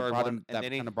that was the Bird brought one, him and that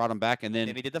then he- kind of brought him back, and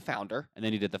then he did the Founder.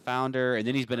 he did the Founder, and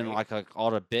then he's been in Right. like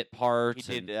all the bit parts.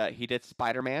 He did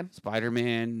Spider-Man.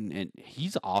 Spider-Man, and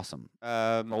he's awesome.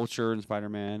 Vulture and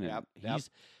Spider-Man, and Yep.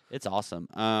 it's awesome.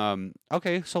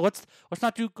 Okay, so let's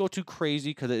not go too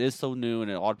crazy because it is so new and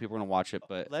a lot of people are gonna watch it.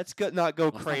 But Let's not go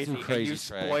Let's not do crazy. And crazy, you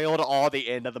Trey. spoiled all the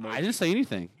end of the movie. I didn't say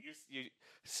anything.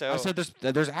 So I said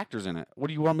there's actors in it. What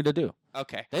do you want me to do?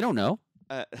 okay. They don't know.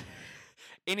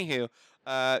 Anywho,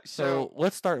 So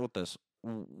let's start with this.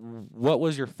 What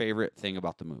was your favorite thing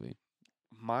about the movie?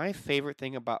 my favorite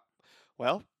thing about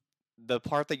the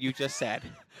part that you just said.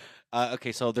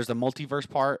 Okay, so there's a multiverse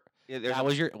part. Yeah,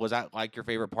 there's Was that like your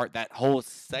favorite part? That whole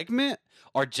segment,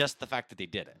 or just the fact that they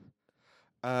did it?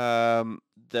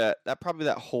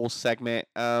 that whole segment.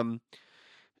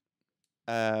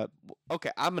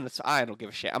 Okay, I don't give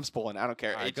a shit. I'm spoiling. I don't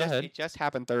care. All right, It go just ahead. it just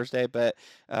happened Thursday, but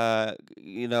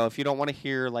if you don't want to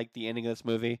hear like the ending of this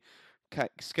movie,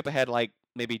 skip ahead like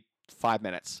maybe 5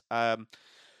 minutes.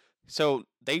 So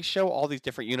they show all these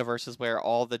different universes where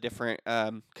all the different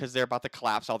because they're about to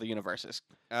collapse all the universes.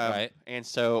 Right. And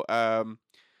so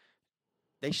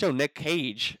they show Nick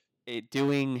Cage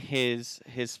doing his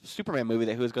Superman movie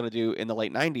that he was going to do in the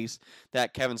late '90s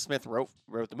that Kevin Smith wrote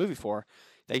the movie for.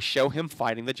 They show him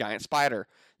fighting the giant spider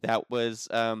that was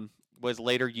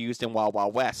later used in Wild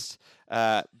Wild West.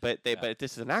 But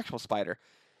this is an actual spider.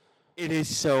 It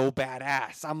is so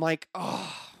badass. I'm like,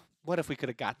 oh, what if we could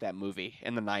have got that movie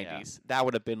in the '90s? That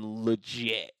would have been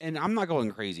legit. And I'm not going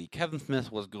crazy. Kevin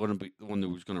Smith was going to be the one who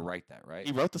was going to write that, right?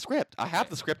 He wrote the script. I have Okay.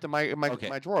 the script in my Okay.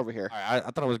 my drawer over here. All right, I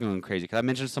thought I was going crazy because I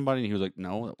mentioned somebody and he was like,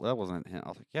 "No, that wasn't him." I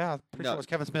was like, "Yeah, I'm pretty No. sure it was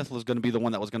Kevin Smith was going to be the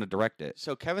one that was going to direct it."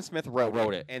 So Kevin Smith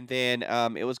wrote it. and then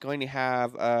it was going to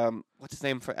have what's his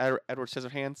name for Edward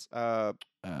Scissorhands?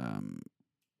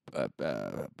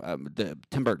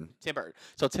 Tim Burton, Tim Burton.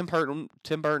 So Tim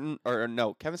Burton, or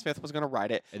no, Kevin Smith was going to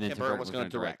write it. and then Tim Burton was going gonna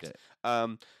to direct it.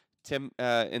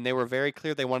 And they were very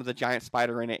clear they wanted the giant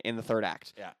spider in it in the third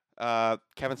act. Yeah.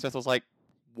 Kevin Smith was like,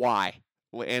 "Why?"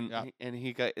 Yeah. And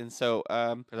he got and so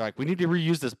They're like, "We need to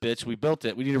reuse this, bitch. We built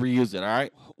it. We need to reuse it." All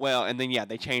right. well, and then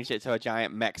they changed it to a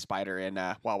giant mech spider in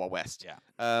Wild Wild West.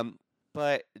 Yeah.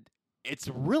 But it's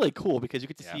really cool because you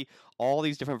get to Yeah. see all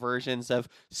these different versions of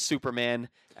Superman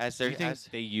as Do their you think as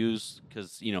they use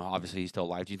because obviously he's still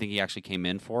alive? Do you think he actually came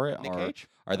in for it, Nick or Cage.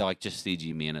 are they like just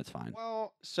CG me and it's fine?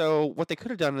 Well, so what they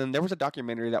could have done, and there was a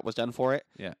documentary that was done for it.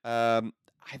 Yeah.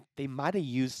 They might have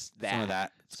used that. Some of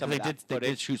that. Some they of that did. They did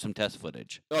footage. shoot some test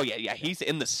footage. Oh yeah. He's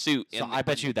in the suit. So in I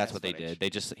bet the you that's test what they footage. did. They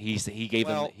just he gave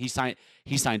Well- him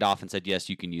he signed off and said yes,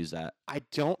 you can use that. I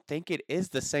don't think it is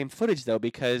the same footage though,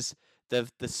 because the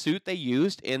suit they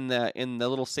used in the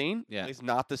little scene Yeah. is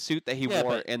not the suit that he Yeah,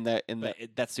 wore but- in the But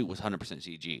that suit was 100%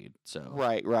 CG. So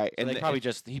right. So And they the- probably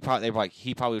just he probably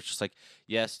was just like,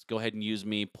 yes, go ahead and use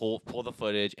me, pull the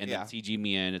footage, and Yeah. then CG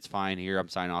me in. It's fine. Here, I'm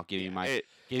signing off. Give me it-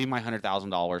 my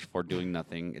 $100,000 for doing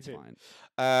nothing. It's fine.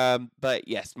 But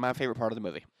yes, my favorite part of the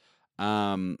movie.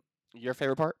 Your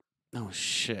favorite part? Oh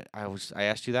shit! I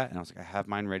asked you that, and I was like, I have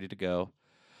mine ready to go.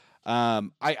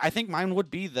 I think mine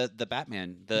would be the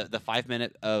Batman, the 5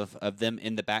 minute of them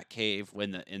in the Batcave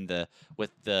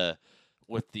with the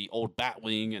old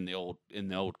Batwing and the old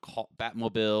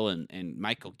Batmobile and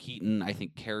Michael Keaton. I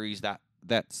think carries that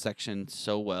section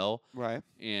so well, Right.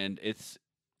 and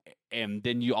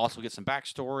then you also get some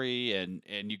backstory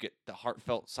and you get the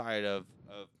heartfelt side of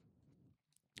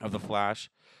the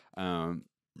Flash.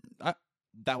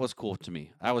 That was cool to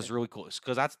me. That was really cool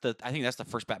because I think that's the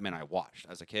first Batman I watched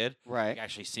as a kid. Right. Like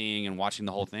actually seeing and watching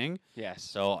the whole thing. Yes.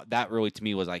 So that really to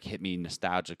me was like hit me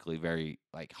nostalgically very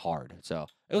like hard. So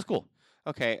it was cool.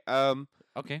 Okay.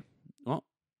 Okay. Well,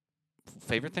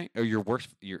 favorite thing or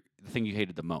the thing you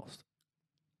hated the most?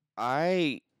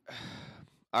 I.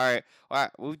 All right.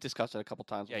 We've discussed it a couple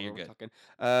times. Yeah, when you're we were good.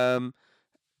 Talking.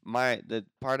 The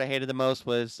part I hated the most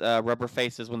was rubber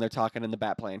faces when they're talking in the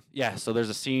Batplane. Yeah, so there's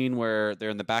a scene where they're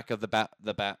in the back of the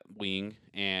Batwing,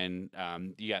 and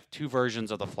you have two versions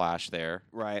of the Flash there,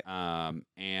 Right.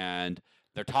 and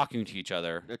they're talking to each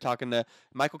other. They're talking to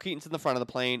Michael Keaton's in the front of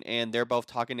the plane, and they're both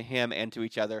talking to him and to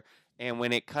each other. And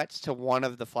when it cuts to one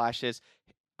of the Flashes,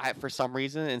 for some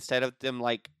reason, instead of them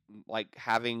like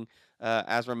having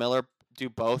Ezra Miller do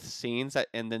both scenes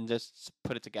and then just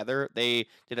put it together, they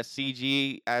did a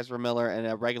CG Ezra Miller and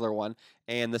a regular one,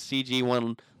 and the CG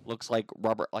one looks like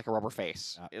a rubber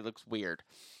face. It looks weird.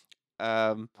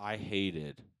 I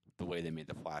hated the way they made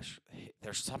the Flash.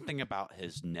 There's something about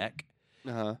his neck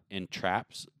in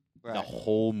traps. Right. The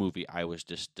whole movie, I was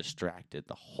just distracted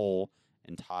the whole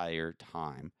entire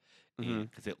time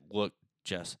because it looked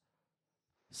just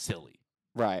silly.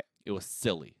 Right. It was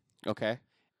silly. Okay.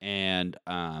 And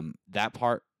that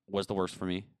part was the worst for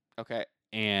me. Okay.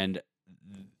 And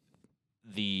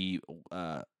the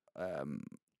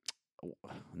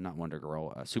not Wonder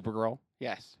Girl, Supergirl.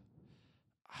 Yes.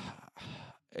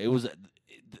 It was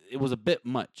a bit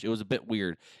much. It was a bit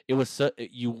weird. It was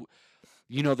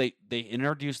they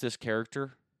introduced this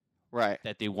character Right.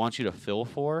 that they want you to feel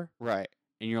for, Right.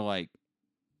 and you're like,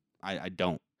 I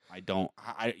don't.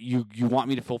 You want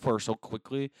me to feel for her so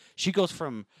quickly. She goes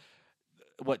from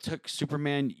what took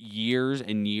Superman years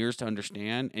and years to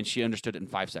understand, and she understood it in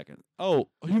 5 seconds. Oh,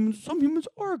 some humans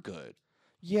are good.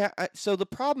 Yeah. So the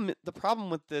problem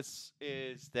with this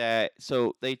is that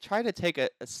they try to take a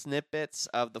snippets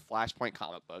of the Flashpoint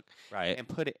comic book Right. and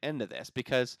put it into this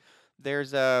because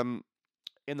there's in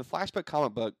the Flashpoint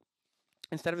comic book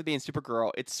instead of it being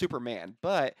Supergirl, it's Superman,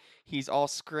 but he's all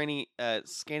skinny and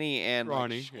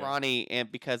Scrawny, yeah. scrawny,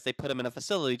 and because they put him in a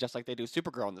facility just like they do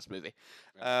Supergirl in this movie.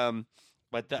 Right.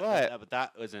 But But-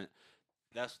 that wasn't.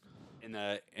 That's in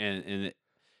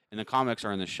the comics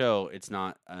or in the show. It's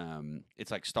not.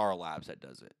 It's like Star Labs that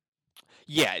does it.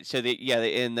 Yeah, so they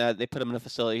put him in a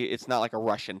facility. It's not like a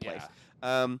Russian place.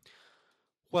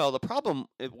 Well, the problem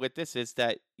with this is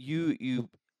that you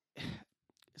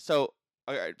so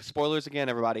all right, spoilers again,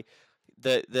 everybody.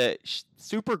 The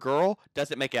Supergirl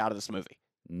doesn't make it out of this movie.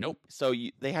 Nope. So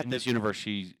they have In to this universe,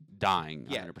 she's dying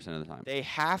Yeah. 100% of the time. they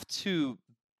have to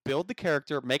build the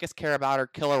character, make us care about her,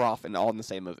 kill her off, and all in the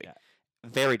same movie. Yeah.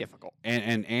 Very difficult.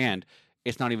 And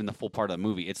it's not even the full part of the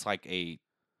movie. It's like a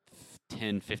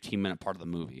 10, 15-minute part of the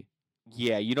movie.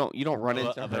 Yeah, you don't run Of a-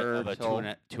 into of her a till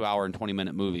 2 hour and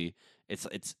 20-minute movie. It's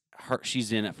her.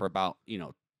 She's in it for about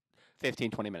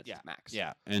 15, 20 minutes Yeah. max.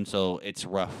 Yeah, and so it's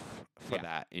rough for Yeah.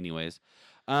 that, anyways.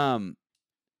 Not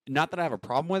that I have a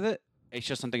problem with it. It's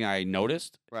just something I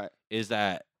noticed. Right. Is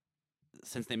that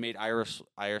since they made Iris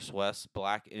West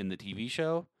black in the TV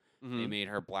show, they Mhm. made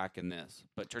her black in this.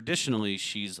 But traditionally,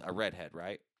 she's a redhead,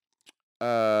 right?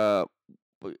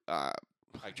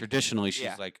 Like traditionally, she's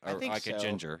Yeah, like I think a so.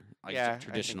 ginger. Like Yeah, I think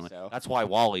traditionally, so. that's why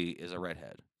Wally is a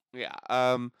redhead, Yeah.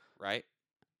 right?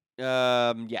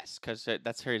 Yes, because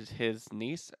that's his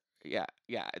niece. Yeah.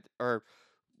 Or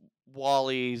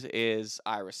Wally's is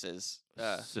Iris's.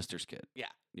 Sister's kid. Yeah.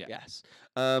 Yes.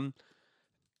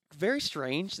 Very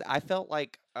strange. I felt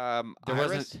like There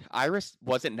wasn't- Iris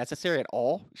wasn't necessary at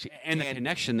all. And the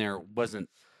connection there wasn't.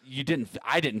 You didn't.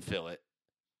 I didn't feel it.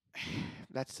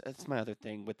 That's my other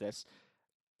thing with this.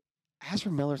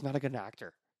 Ezra Miller's not a good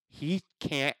actor. He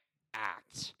can't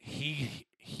act. He.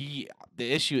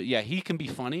 The issue. Yeah, he can be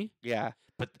funny, Yeah.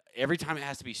 but every time it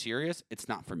has to be serious, it's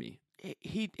not for me.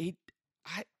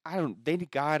 I don't. They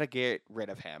gotta get rid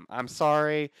of him. I'm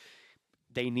sorry.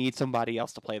 They need somebody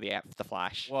else to play the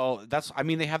Flash. Well, I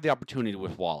mean, they have the opportunity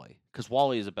with Wally because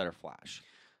Wally is a better Flash.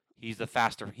 He's the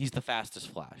fastest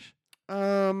Flash.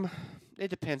 It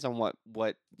depends on what.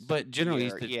 But generally,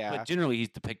 year, yeah. But generally, he's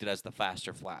depicted as the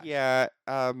faster Flash. Yeah.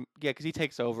 Because he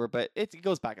takes over, but it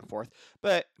goes back and forth.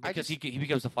 But Because he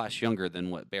becomes the Flash younger than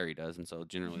what Barry does, and so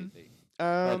generally they.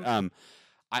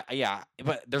 yeah.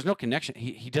 But there's no connection.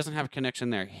 He doesn't have a connection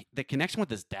there. The connection with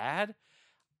his dad,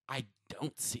 I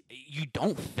don't see. You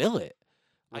don't feel it.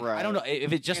 I don't know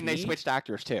if it's just and they me. switched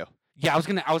actors too. Yeah,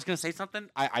 I was gonna say something.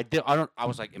 I did. I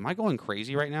was like, am I going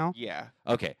crazy right now? Yeah.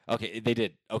 Okay. They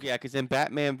did. Okay. Yeah, because in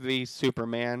Batman v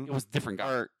Superman, It was a different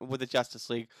guy. or with the Justice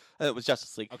League, it was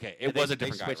Justice League. Okay, And it was a they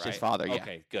different guy, switched his right? father, yeah.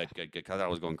 Okay, good. Because I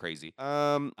was going crazy.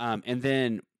 And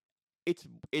then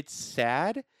it's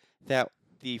sad that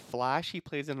the Flash he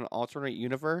plays in an alternate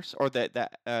universe, or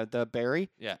the Barry,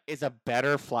 Yeah. is a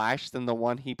better Flash than the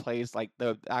one he plays like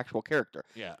the actual character.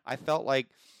 yeah. I felt like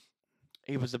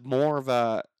he was more of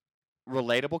a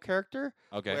relatable character,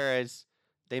 Okay. whereas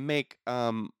they make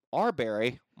our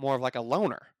Barry more of like a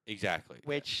loner. Exactly.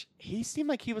 Which he seemed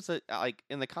like he was like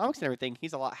in the comics and everything.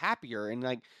 He's a lot happier and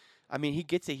like, I mean, he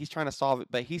gets it. He's trying to solve it,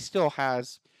 but he still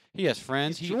has He has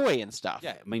friends. his joy and stuff.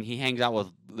 Yeah. I mean, he hangs out with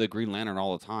the Green Lantern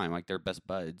all the time. Like they're best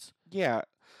buds. Yeah.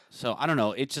 So I don't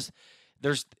know. It's just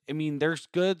there's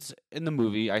goods in the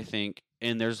movie, I think,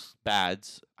 and there's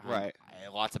bads. Right.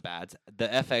 Lots of bads. The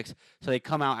FX. So they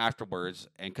come out afterwards,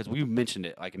 and because we mentioned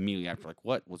it like immediately after, like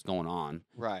what was going on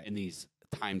Right. in these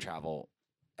time travel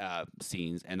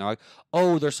scenes, and they're like,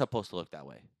 oh, they're supposed to look that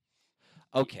way.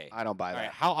 Okay. I don't buy All that.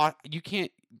 right. How you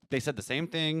can't? They said the same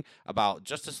thing about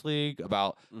Justice League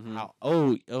about Mhm. how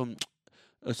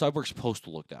Cyborg's supposed to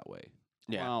look that way.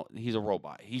 Yeah. Well, he's a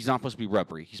robot. He's not supposed to be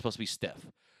rubbery. He's supposed to be stiff.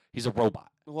 He's a robot.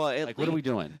 Well, Like, what are we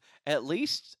doing? At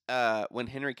least when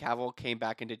Henry Cavill came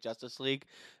back into Justice League,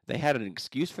 they had an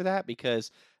excuse for that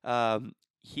because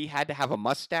he had to have a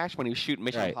mustache when he was shooting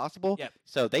Mission Right. Impossible. Yep.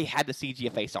 So they had to CG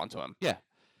a face onto him.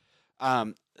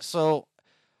 So,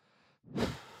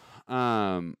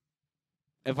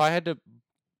 if I had to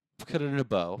put it in a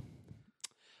bow,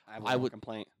 I I would would-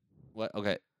 complain. what?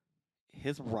 Okay.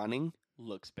 His running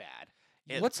looks bad.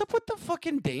 It- What's up with the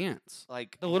fucking dance?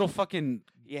 Like The little fucking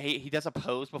yeah, he does a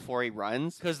pose before he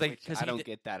runs 'Cause they- which 'cause I he don't did-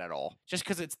 get that at all. just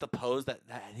because it's the pose that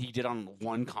he did on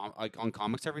on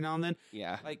comics every now and then.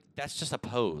 Yeah. Like that's just a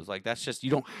pose. Like that's just you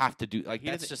don't have to do. Like He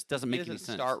that doesn't- just doesn't He make any doesn't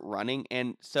sense. start running,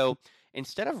 and so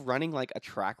instead of running like a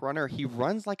track runner, he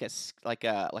runs like a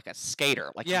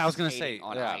skater. Like Yeah, he's I was gonna skating say,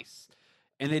 on yeah. ice.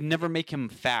 And they never make him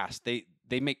fast.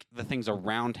 They make the things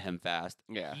around him fast.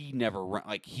 Yeah. He never run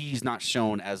like he's not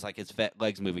shown as like his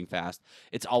legs moving fast.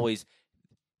 It's always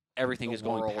everything The is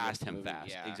going world of past the him movie, fast.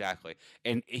 yeah. Exactly.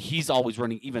 And he's always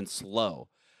running even slow.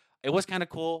 It was kind of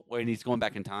cool when he's going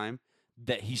back in time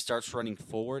that he starts running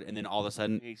forward and then all of a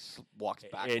sudden He walks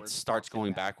backwards. it starts walks in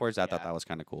going back. backwards. I thought Yeah. that was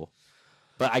kind of cool.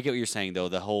 But I get what you're saying though.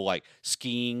 The whole like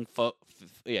skiing,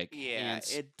 Yeah,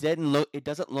 hands. it didn't look. It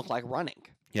doesn't look like running.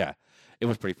 Yeah. It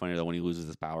was pretty funny though when he loses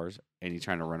his powers and he's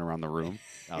trying to run around the room.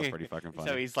 That was pretty fucking funny.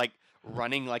 So he's like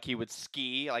running like he would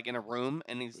ski, like in a room,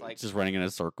 and he's like, just running in a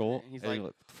circle. He's and like, you're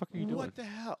what the fuck are you doing? "What the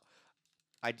hell?"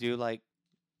 I do like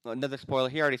another spoiler.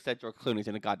 He already said George Clooney's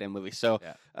in the goddamn movie. So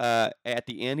at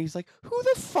the end, he's like, "Who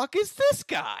the fuck is this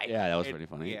guy?" Yeah, that was And, pretty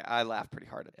funny. Yeah, I laughed pretty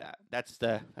hard at that. That's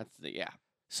the yeah.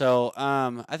 So,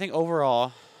 I think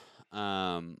overall,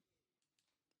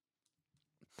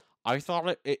 I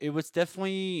thought it was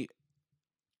definitely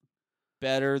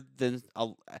better than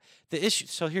the issue.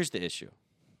 So here's the issue.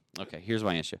 Okay, here's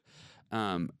my issue.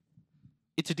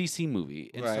 It's a DC movie,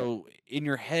 and Right. so in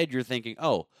your head you're thinking,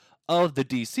 oh, of the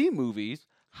DC movies,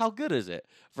 how good is it?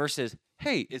 Versus,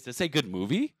 hey, is this a good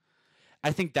movie?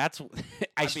 I think that's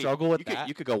I mean, struggle with you that.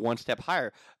 you could go one step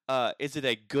higher. Is it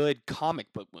a good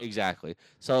comic book movie? Exactly.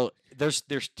 So there's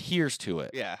tiers to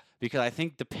it. Yeah. Because I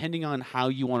think depending on how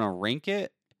you want to rank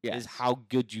it is Yes. how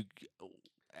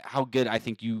good I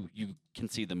think you can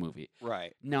see the movie.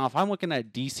 Right. Now, if I'm looking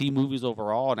at DC movies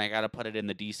overall and I got to put it in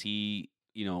the DC,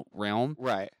 realm,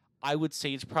 Right. I would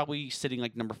say it's probably sitting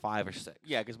like number 5 or 6.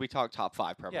 Yeah, because we talked top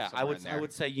 5 probably. Yeah, I somewhere would in I there.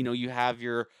 would say, you have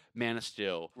your Man of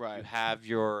Steel, you Right. have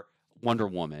your Wonder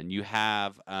Woman, you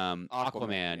have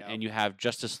Aquaman, yep. and you have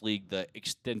Justice League the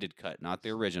extended cut, not the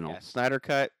original. Yeah, Snyder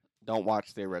cut. Don't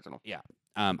watch the original.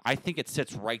 I think it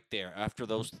sits right there after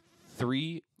those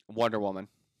 3. Wonder Woman.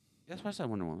 That's why I said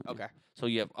Wonder Woman. Okay. So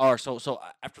you have,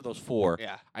 after those 4,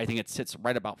 Yeah. I think it sits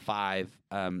right about 5.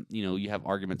 You have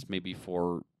arguments maybe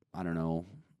for, I don't know,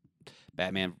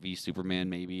 Batman v Superman,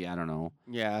 maybe, I don't know,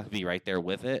 Yeah. be right there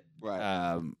with it.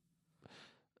 Right.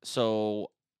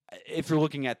 So if you're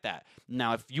looking at that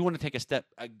now, if you want to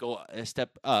take go a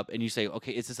step up, and you say,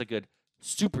 okay, is this a good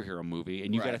superhero movie?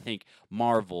 And you got to Right. think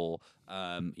Marvel,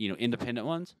 independent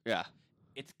ones. Yeah.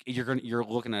 You're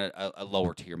looking at a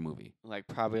lower tier movie. Like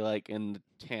probably like in the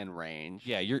 10 range.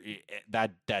 Yeah,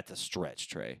 that's a stretch,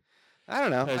 Trey. I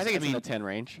don't know. 'Cause, I think I it's in mean- the 10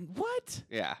 range. What?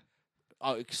 Yeah.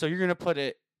 So you're gonna put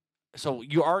it. So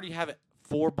you already have it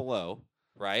 4 below,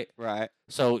 right? Right.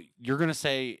 So you're gonna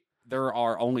say there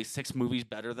are only 6 movies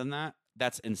better than that?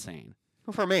 That's insane.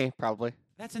 Well, for me, probably.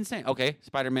 That's insane. Okay,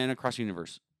 Spider-Man Across the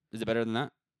Universe. Is it better than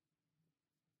that?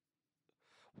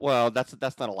 Well, that's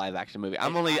not a live action movie.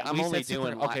 I'm Hey, only we said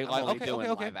doing super- okay, I'm only okay, doing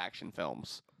okay. live action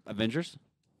films. Avengers.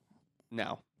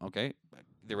 No. Okay,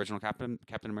 the original Captain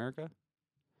America.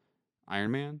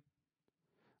 Iron Man.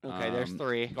 Okay, there's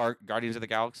 3. Guardians of the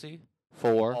Galaxy.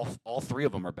 4. All 3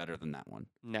 of them are better than that one.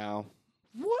 No.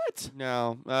 What?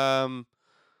 No.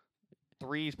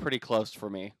 3 is pretty close for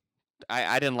me.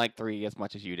 I didn't like 3 as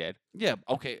much as you did. Yeah.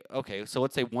 Okay. So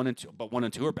let's say 1 and 2, but 1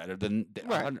 and 2 are better than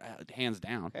Right. hands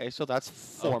down. Okay, so that's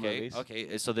 4 okay, movies.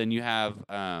 Okay, so then you have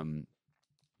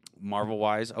Marvel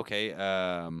wise, okay,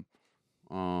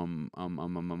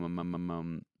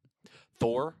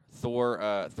 Thor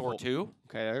 2.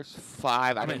 Okay, there's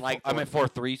 5. I didn't like. I meant Thor.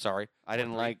 3. Sorry, I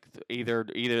didn't 4-3. like either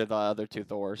of the other 2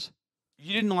 Thors.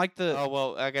 You didn't like the. Oh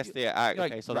well, I guess the you okay.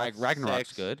 like So that's Ragnarok's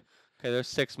 6. good. Okay, there's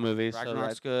 6 movies.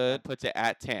 Ragnarok's so good. that puts it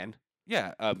at 10.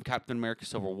 Yeah, Captain America: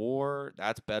 Civil War.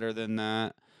 That's better than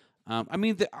that. I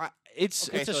mean, it's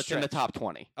Okay, it's so a it's in the stretch. top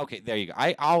 20. Okay, there you go.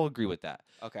 I'll agree with that.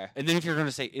 Okay. And then if you're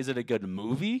gonna say, is it a good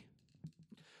movie?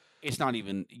 It's not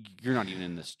even. You're not even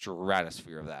in the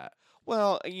stratosphere of that.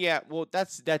 Well, yeah. Well,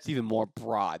 that's even more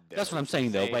broad. Though, That's what I'm to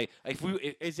saying, though. say, But if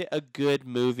is it a good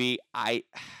movie? I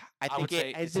think would say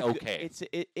is it's a okay.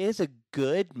 It is a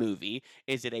good movie.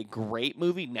 Is it a great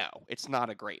movie? No, it's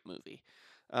not a great movie.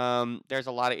 There's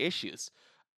a lot of issues.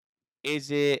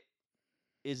 Is it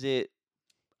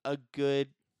a good?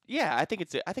 Yeah, I think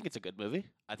it's a good movie.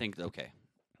 I think it's okay.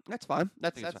 That's fine.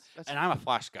 That's think it's that's And I'm a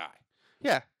Flash guy.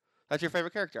 yeah. That's your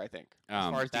favorite character, I think. As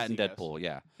far as That and DC goes. Deadpool,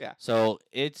 yeah. Yeah. So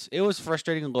it was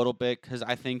frustrating a little bit because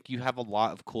I think you have a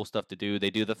lot of cool stuff to do. They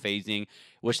do the phasing,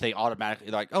 which they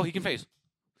automatically like. Oh, he can phase.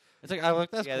 It's like I like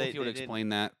that's Yeah, cool. they- If you would they did- explain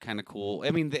that, kind of cool.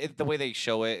 I mean, the way they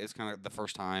show it is kind of the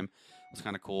first time. It's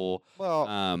kind of cool. Well,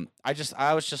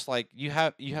 I was just like, you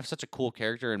have such a cool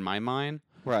character in my mind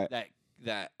right.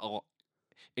 that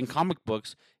in comic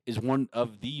books is one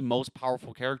of the most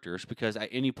powerful characters because at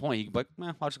any point he can be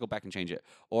like, I'll just go back and change it,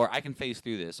 or I can phase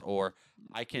through this, or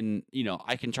I can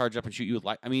charge up and shoot you with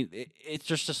light. I mean, it's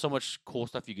just so much cool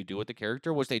stuff you could do with the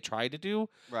character, which they tried to do,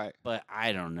 Right. but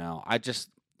I don't know.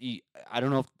 I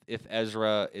don't know if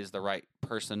Ezra is the right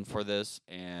person for this,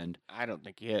 and I don't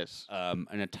think he is. an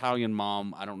Italian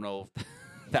mom. I don't know if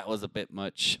that was a bit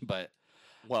much, but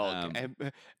Well,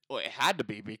 well, it had to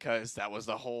be because that was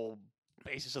the whole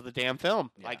basis of the damn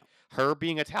film. Yeah. Like her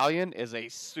being Italian is a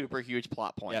super huge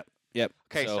plot point. Yep.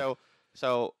 Okay, so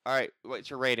all right, what's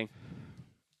your rating?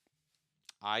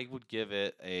 I would give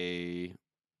it a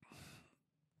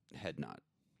head nod.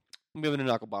 I'm giving it a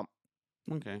knuckle bump.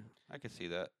 Okay, I can see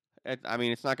that. I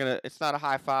mean, it's not a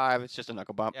high five. It's just a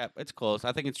knuckle bump. Yeah, it's close.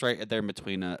 I think it's right there in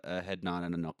between a head nod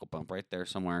and a knuckle bump, right there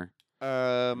somewhere.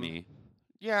 Me.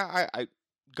 Yeah, I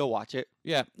go watch it.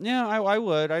 Yeah, I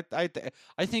would. I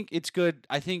think it's good.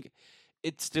 I think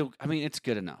it's still. I mean, it's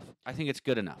good enough. I think it's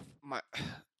good enough.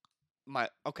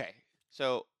 Okay.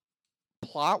 So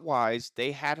plot wise,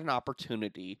 they had an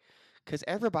opportunity because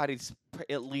everybody's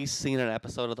at least seen an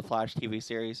episode of the Flash TV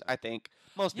series. I think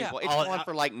most Yeah, people. It's all- gone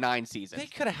for like 9 seasons. They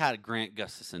could have had Grant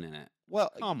Gustafson in it. Well,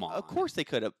 Come of on. course they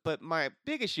could have. But my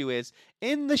big issue is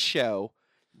in the show,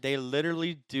 they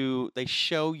literally they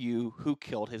show you who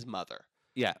killed his mother,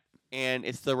 Yeah, and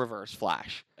it's the Reverse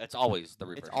Flash. it's always the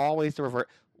reverse. It's always the reverse.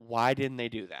 Why didn't they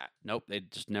do that? Nope, they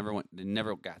just never went. They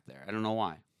never got there. I don't know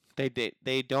why. They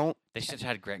don't. They should have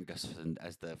had Grant Gustafson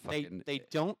as the They fucking. they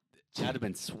don't. That'd have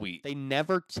been sweet. They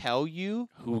never tell you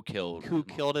Who killed? who his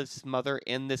mom? killed his mother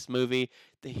in this movie.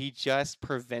 That he just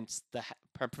prevents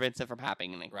it from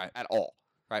happening Right. at all.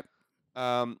 Right.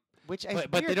 Which is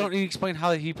But they weird. don't even explain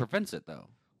how he prevents it though.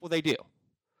 Well, they do.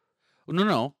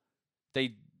 No.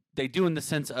 They do in the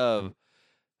sense of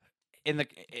in the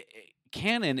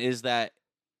canon is that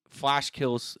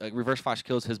Reverse Flash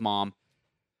kills his mom,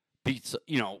 beats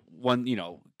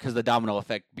because the domino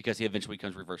effect because he eventually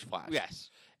becomes Reverse Flash. Yes.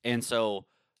 And so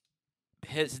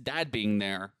his dad being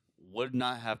there would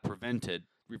not have prevented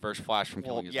Reverse Flash from Well,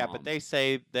 killing his yeah, mom. but they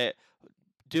say that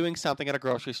doing something at a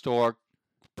grocery store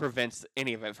prevents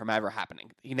any of it from ever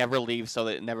happening. He never leaves, so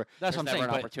that That's there's what I'm never saying. an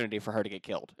But, opportunity for her to get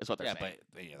killed. Is what they're yeah, saying.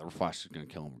 but the Flash is going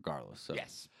to kill him regardless. So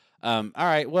Yes. all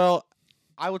right. Well,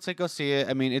 I would say go see it.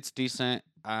 I mean, it's decent.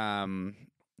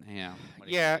 Yeah. what are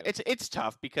you Yeah, gonna do? it's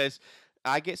tough because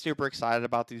I get super excited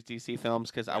about these DC films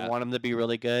because I Yeah. want them to be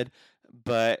really good,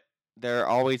 but they're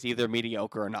always either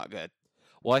mediocre or not good.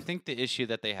 Well, I think the issue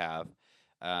that they have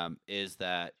is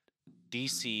that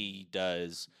DC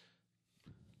does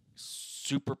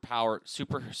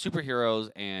superheroes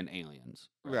and aliens,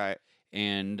 Right.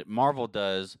 and Marvel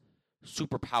does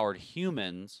superpowered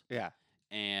humans Yeah.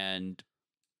 and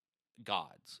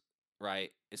gods.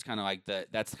 Right? It's kind of like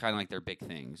that's kind of like their big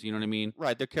things. You know what I mean?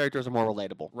 Right. Their characters are more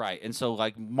relatable. Right. And so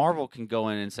like Marvel can go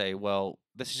in and say, well,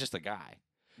 this is just a guy.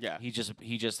 Yeah. He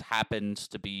just happens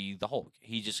to be the Hulk.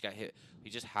 He just got hit. He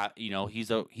just he's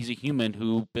a human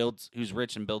who's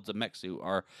rich and builds a mech suit,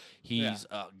 or he's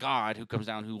a god who comes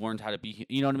down who learns how to be.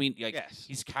 You know what I mean? Like Yes.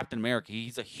 he's Captain America.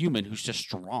 He's a human who's just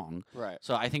strong. Right.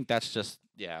 So I think that's just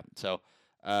So,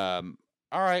 all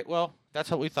right. Well, that's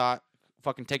what we thought.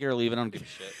 Fucking take it or leave it. I don't give a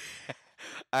shit.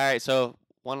 All right. So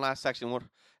one last section,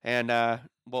 and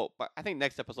but I think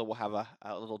next episode we'll have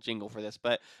a little jingle for this.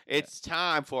 But it's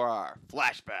time for our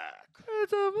flashback.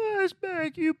 It's a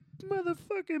flashback, you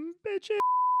motherfucking bitch.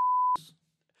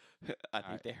 I think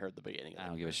right. they heard the beginning. I Of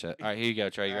don't it. give a shit. All right, here you go,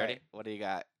 Trey. You All ready? right, what do you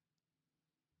got?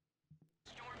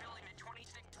 Store building at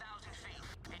 26,000 feet.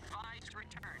 Advise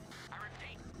return. I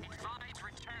repeat, advise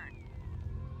return.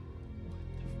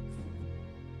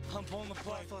 Hump on the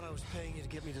plate. I thought I was paying you to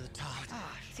get me to the top.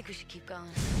 I think we should keep going.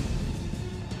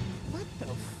 What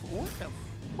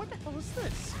the hell is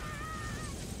this?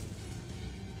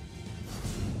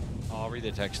 I'll read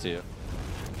the text to you.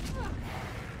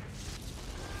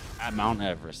 At Mount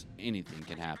Everest, anything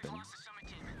can happen.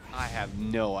 I have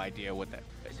no idea what that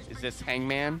is. This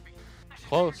Hangman?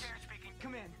 Close.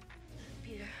 Come in.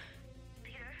 Peter,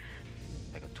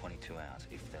 I got 22 hours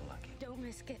if they're lucky. don't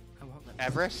risk it. I won't let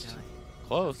Everest? It's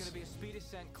Close. gonna be a speed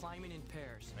ascent climbing in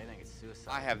pairs. I think it's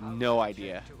suicide. I have no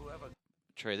idea. To whoever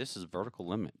Trey, this is Vertical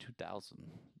Limit 2000.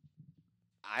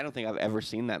 I don't think I've ever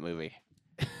seen that movie.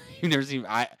 You've never seen.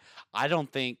 I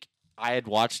don't think I had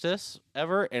watched this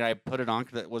ever, and I put it on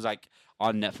because it was like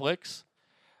on Netflix.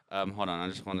 Hold on, I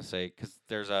just want to say because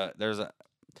there's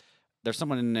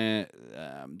someone in it.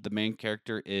 The main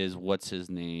character is what's his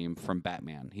name from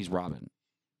Batman. He's Robin.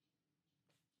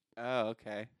 Oh,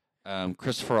 okay.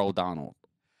 Christopher O'Donnell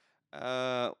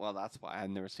Well, that's why I've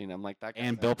never seen him like that.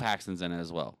 and Bill Paxton's in it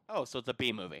as well. Oh, so it's a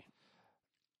B movie.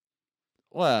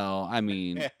 Well, I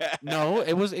mean, no,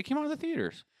 it came out in the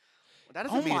theaters. That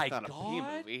doesn't Oh mean my it's not a B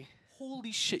God. movie.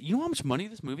 Holy shit! You know how much money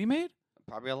this movie made?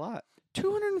 Probably a lot.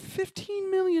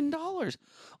 $215 million on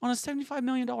a $75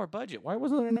 million budget. Why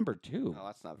wasn't it a number 2? Oh,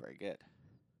 that's not very good.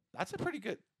 That's a pretty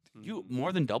good. You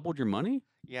more than doubled your money?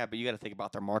 Yeah, but you got to think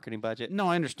about their marketing budget. No,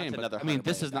 I understand. That's But another I mean, $100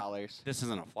 this is million not. dollars. This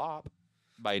isn't a flop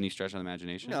by any stretch of the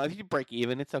imagination. No, if you break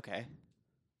even, it's okay.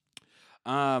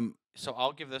 So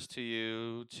I'll give this to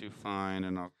you to find,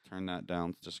 and I'll turn that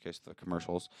down just in case the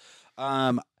commercials.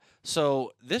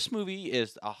 So this movie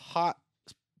is a hot,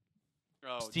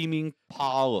 steaming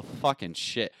pile of fucking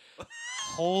shit.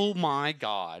 Oh my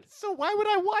god! So why would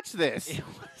I watch this?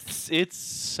 It's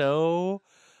so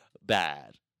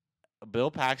bad.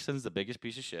 Bill Paxton's the biggest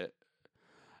piece of shit.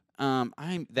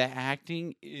 The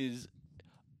acting is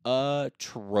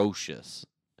atrocious.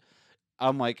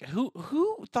 I'm like,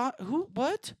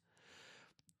 what?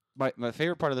 My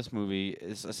favorite part of this movie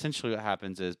is essentially what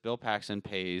happens is Bill Paxton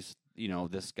pays,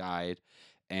 this guy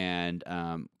and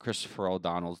Christopher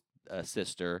O'Donnell's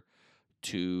sister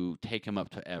to take him up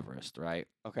to Everest, right?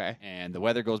 Okay. And the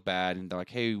weather goes bad, and they're like,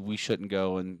 hey, we shouldn't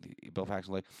go. And Bill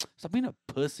Paxton's like, stop being a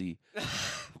pussy.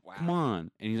 Wow. Come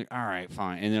on. And he's like, all right,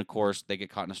 fine. And then, of course, they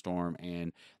get caught in a storm,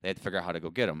 and they have to figure out how to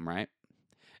go get him, right?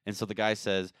 And so the guy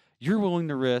says, you're willing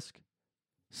to risk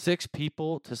 6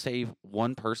 people to save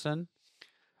 1 person?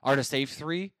 Or to save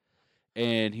 3?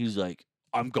 And he's like,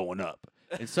 I'm going up.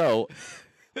 And so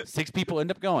 6 people end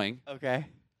up going. Okay.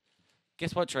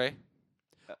 Guess what, Trey?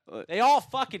 They all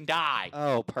fucking die.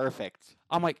 Oh, perfect.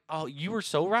 I'm like, oh, you were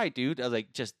so right, dude. I was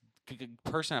like, just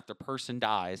person after person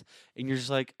dies. And you're just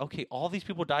like, okay, all these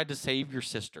people died to save your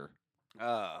sister.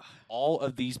 All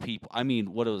of these people. I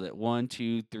mean, what was it? 1,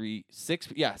 2, 3, 6.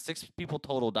 Yeah, 6 people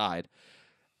total died.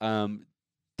 2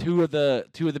 of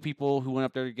the people who went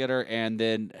up there to get her, and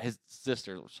then his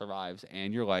sister survives.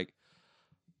 And you're like,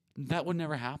 that would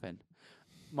never happen.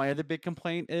 My other big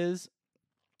complaint is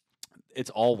it's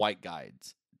all white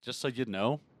guides. Just so you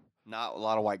know. Not a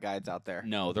lot of white guys out there.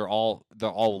 No, they're all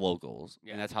locals,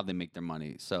 Yeah. and that's how they make their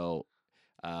money. So,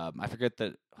 I forget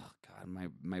that. Oh God,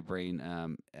 my brain.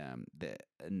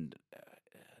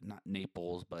 Not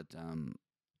Naples, but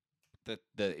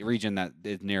the region that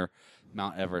is near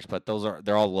Mount Everest. But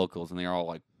they're all locals, and they're all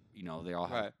like, they all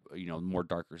have more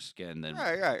darker skin than.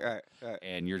 Right.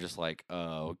 And you're just like,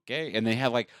 okay. And they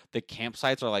have like the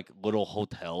campsites are like little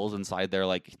hotels inside their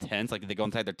like tents. Like they go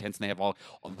inside their tents and they have all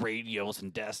radios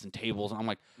and desks and tables. And I'm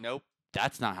like, Nope.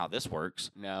 that's not how this works.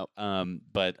 No.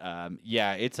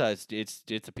 Yeah, it's a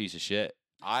piece of shit.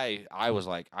 I was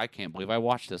like, I can't believe I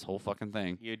watched this whole fucking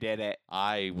thing. You did it.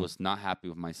 I was not happy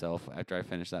with myself after I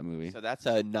finished that movie. So that's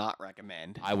a not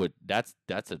recommend. That's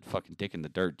a fucking dick in the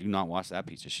dirt. Do not watch that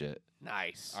piece of shit.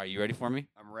 Nice. Are you ready for me?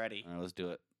 I'm ready. All right, let's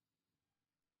do it.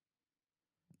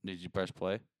 Did you press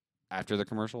play after the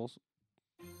commercials?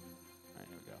 All right,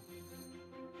 here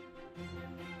we go.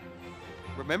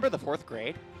 Remember the 4th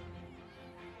grade?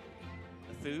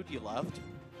 The food you loved?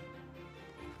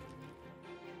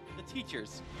 The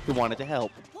teachers who wanted to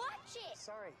help. Watch it!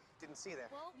 Sorry, didn't see that.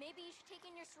 Well, maybe you should take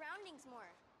in your surroundings more.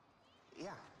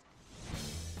 Yeah.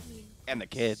 And the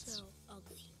kids. So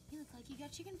ugly. You look like you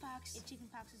got chickenpox. If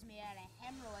chickenpox is made out of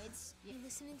hemorrhoids, you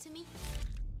listening to me?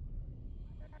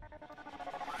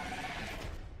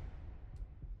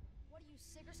 What are you,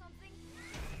 sick or something?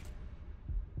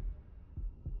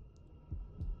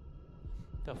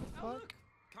 The Oh, fuck? look!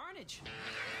 Carnage!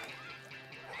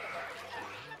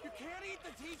 You can't eat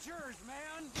the teachers,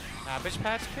 man! Cabbage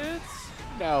Patch Kids?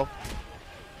 No.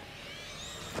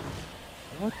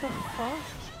 What the fuck?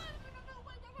 No,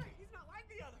 wait, he's not like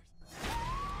the others!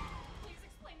 Please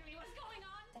explain to me what's going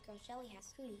on. That girl Shelly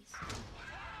has cooties.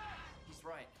 He's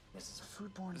right. This is a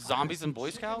foodborne Zombies and Boy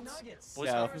Scouts? Boy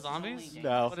No. Scouts and zombies?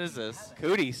 No. What is this?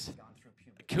 Cooties.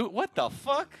 What the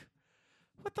fuck?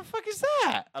 What the fuck is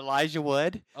that? Elijah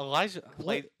Wood Elijah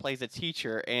plays a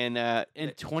teacher in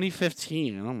in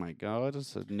 2015. Oh my god,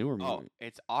 it's a newer movie. Oh,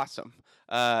 it's awesome.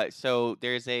 So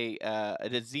there's a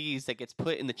disease that gets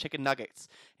put in the chicken nuggets,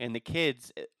 and the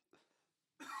kids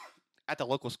at the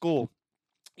local school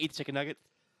eat chicken nuggets.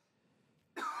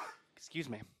 Excuse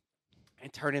me,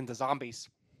 and turn into zombies,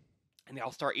 and they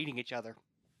all start eating each other.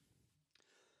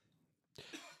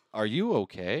 Are you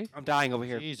okay? I'm dying over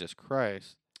here. Jesus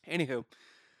Christ. Anywho,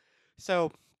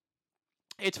 so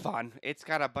it's fun. It's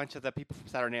got a bunch of the people from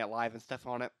Saturday Night Live and stuff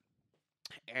on it,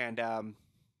 and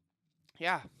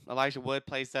yeah, Elijah Wood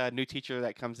plays a new teacher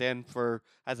that comes in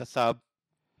as a sub,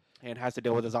 and has to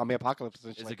deal with a zombie apocalypse.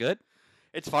 Is Essentially. it good?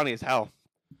 It's funny as hell.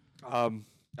 Oh,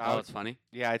 it's funny.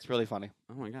 Yeah, it's really funny.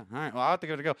 Oh my god. All right. Well, I'll have to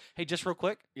give it a go. Hey, just real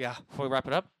quick Yeah. before we wrap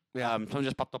it up. Yeah. Something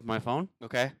just popped up on my phone.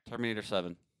 Okay. Terminator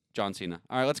 7. John Cena.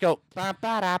 All right, let's go.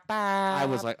 I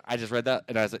was like, I just read that,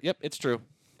 and I was like, yep, it's true.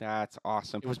 That's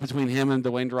awesome. It was between him and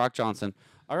Dwayne "The Rock" Johnson.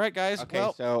 All right, guys. Okay,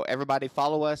 Well, so everybody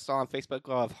follow us on Facebook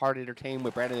of Hard Entertainment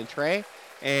with Brandon and Trey.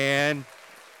 And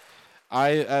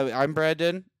I'm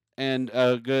Brandon, and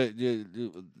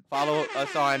follow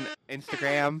us on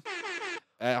Instagram.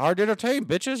 Hard to Entertain,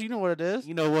 bitches. You know what it is.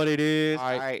 You know what it is. All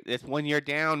All right. right, it's 1 year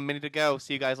down, minute to go.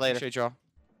 See you guys later. Appreciate y'all.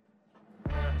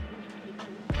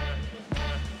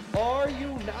 Are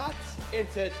you not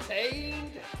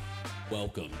entertained?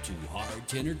 Welcome to Hard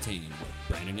to Entertain with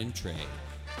Brandon and Trey.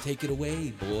 Take it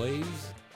away, boys.